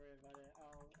 You don't worry about it.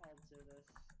 I'll do this.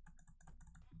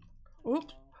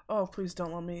 Oops. Oh, please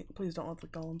don't let the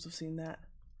golems have seen that.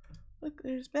 Look,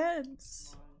 there's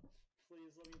beds. Come on.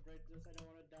 Please let me break this. I don't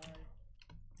want to die.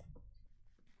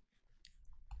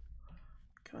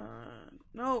 Come on.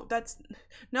 No,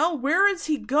 no, where is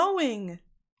he going? Yes.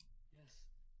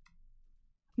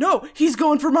 No, he's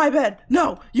going for my bed.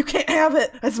 No, you can't have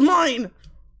it. It's mine.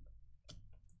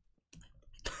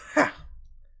 Ha.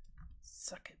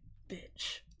 Suck it,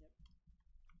 bitch. Yep.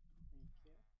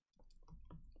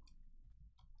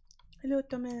 Thank you. Hello,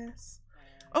 Thomas.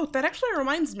 Oh, that actually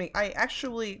reminds me. I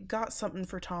actually got something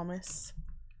for Thomas.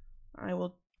 I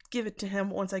will give it to him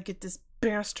once I get this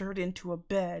bastard into a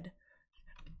bed.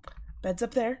 Bed's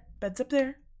up there. Bed's up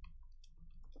there.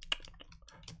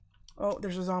 Oh,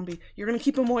 there's a zombie. You're gonna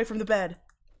keep him away from the bed.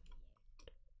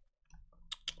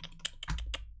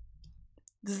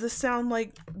 Does this sound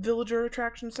like villager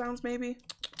attraction sounds, maybe?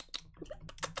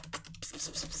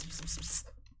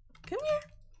 Come here.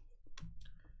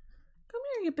 Come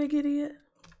here, you big idiot.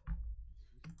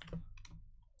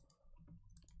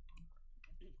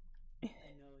 I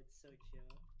know, it's so cute.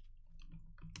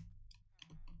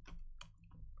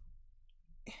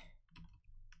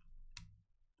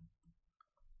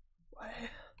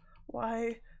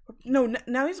 Why? No,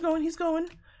 now he's going.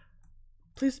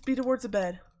 Please be towards the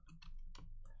bed.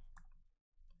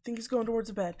 I think he's going towards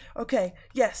the bed. Okay,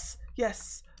 yes.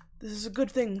 This is a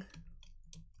good thing.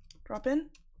 Drop in?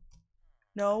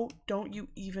 No, don't you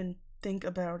even think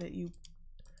about it, you...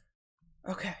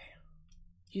 Okay.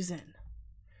 He's in.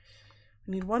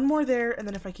 We need one more there, and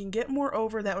then if I can get more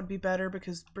over, that would be better,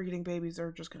 because breeding babies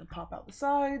are just gonna pop out the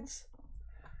sides.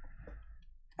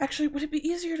 Actually, would it be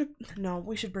easier to... No,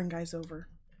 we should bring guys over.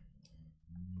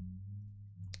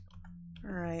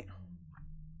 Alright.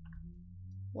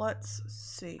 Let's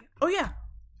see. Oh yeah!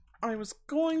 I was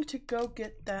going to go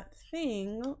get that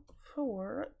thing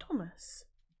for Thomas.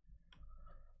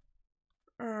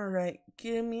 Alright,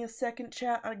 give me a second,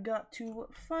 chat. I got to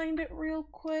find it real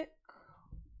quick.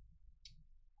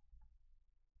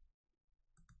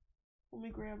 Let me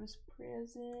grab his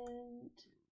present.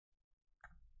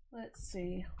 Let's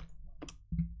see.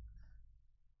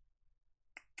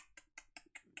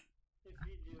 If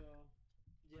you do,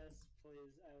 yes,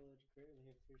 please, I would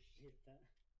greatly appreciate that.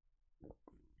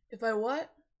 If I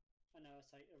what? I know,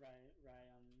 it's like, right,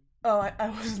 Oh, I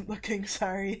wasn't looking,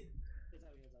 sorry. It's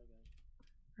all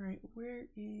good, Alright, where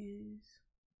is...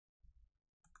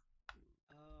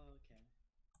 Oh, okay.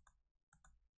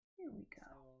 Here we go.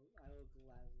 I will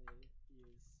gladly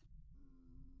use...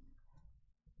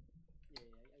 Yeah,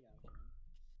 I got it.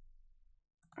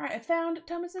 Alright, I found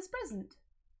Thomas's present.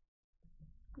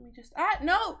 Let me just... Ah,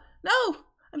 no! No!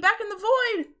 I'm back in the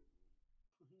void!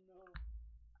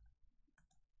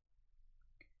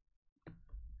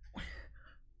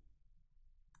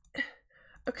 No.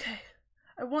 Okay.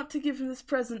 I want to give him this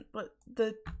present, but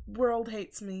the world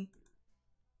hates me.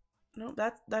 No,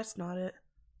 that's not it.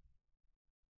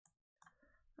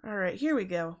 Alright, here we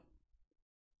go.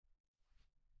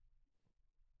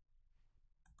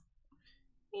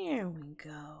 Here we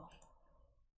go.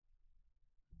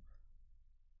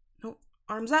 Nope.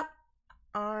 Arms up.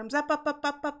 Arms up, up, up,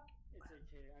 up, up. It's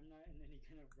okay. I'm not in any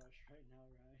kind of rush right now,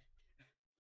 right?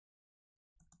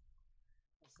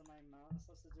 Also, my mouse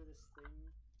also do this thing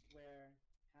where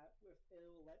it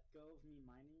will let go of me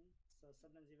mining. So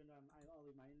sometimes even though I'll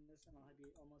be mining this and I'll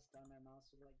be almost done, my mouse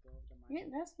will let go of the mining. Yeah,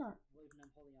 that's not. Well, even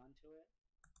I'm holding on to it,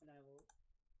 and I will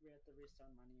have to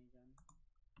restart mining again.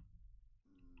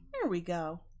 There we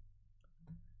go.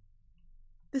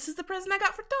 This is the present I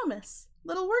got for Thomas.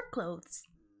 Little work clothes.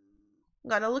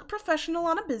 Gotta look professional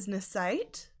on a business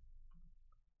site.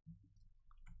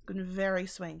 Looking very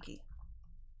swanky.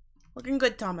 Looking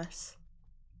good, Thomas.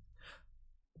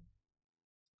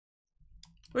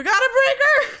 We got a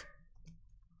breaker!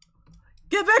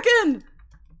 Get back in!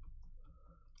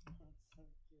 That's so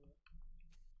cute.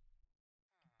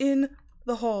 In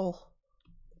the hole.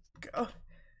 Go. How do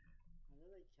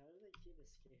they keep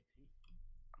escaping?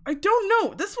 I don't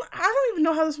know. This one, I don't even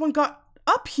know how this one got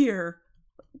up here.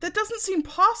 That doesn't seem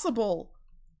possible.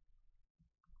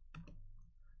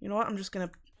 You know what? I'm just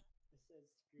gonna...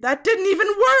 That didn't even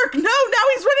work! No, now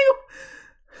he's running...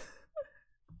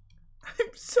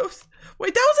 I'm so...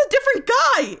 Wait, that was a different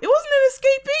guy! It wasn't an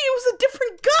escapee, it was a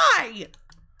different guy!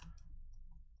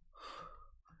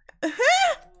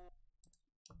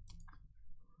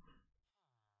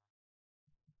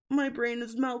 My brain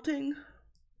is melting.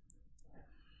 I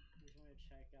just want to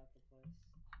check out the place.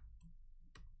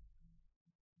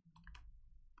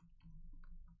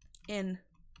 In.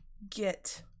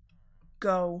 Get.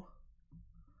 Go.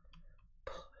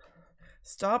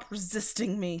 Stop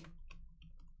resisting me.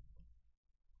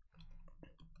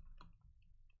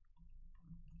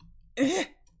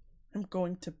 I'm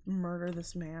going to murder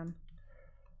this man.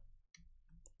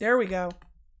 There we go.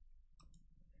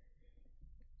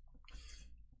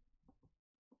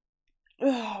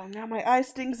 Oh, now my eye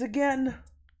stings again.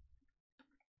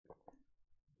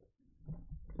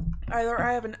 Either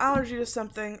I have an allergy to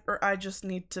something, or I just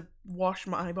need to wash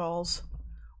my eyeballs.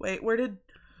 Wait, where did...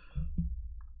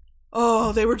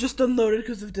 Oh, they were just unloaded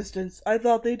because of distance. I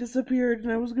thought they disappeared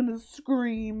and I was gonna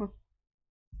scream.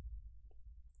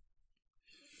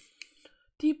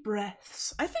 Deep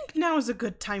breaths. I think now is a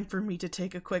good time for me to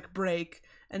take a quick break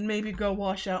and maybe go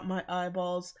wash out my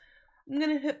eyeballs. I'm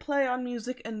gonna hit play on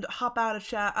music and hop out of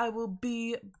chat. I will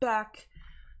be back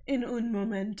in un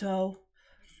momento.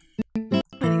 I'm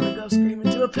gonna go scream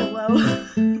into a pillow.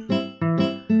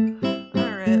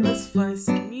 Alright, let's find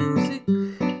some music.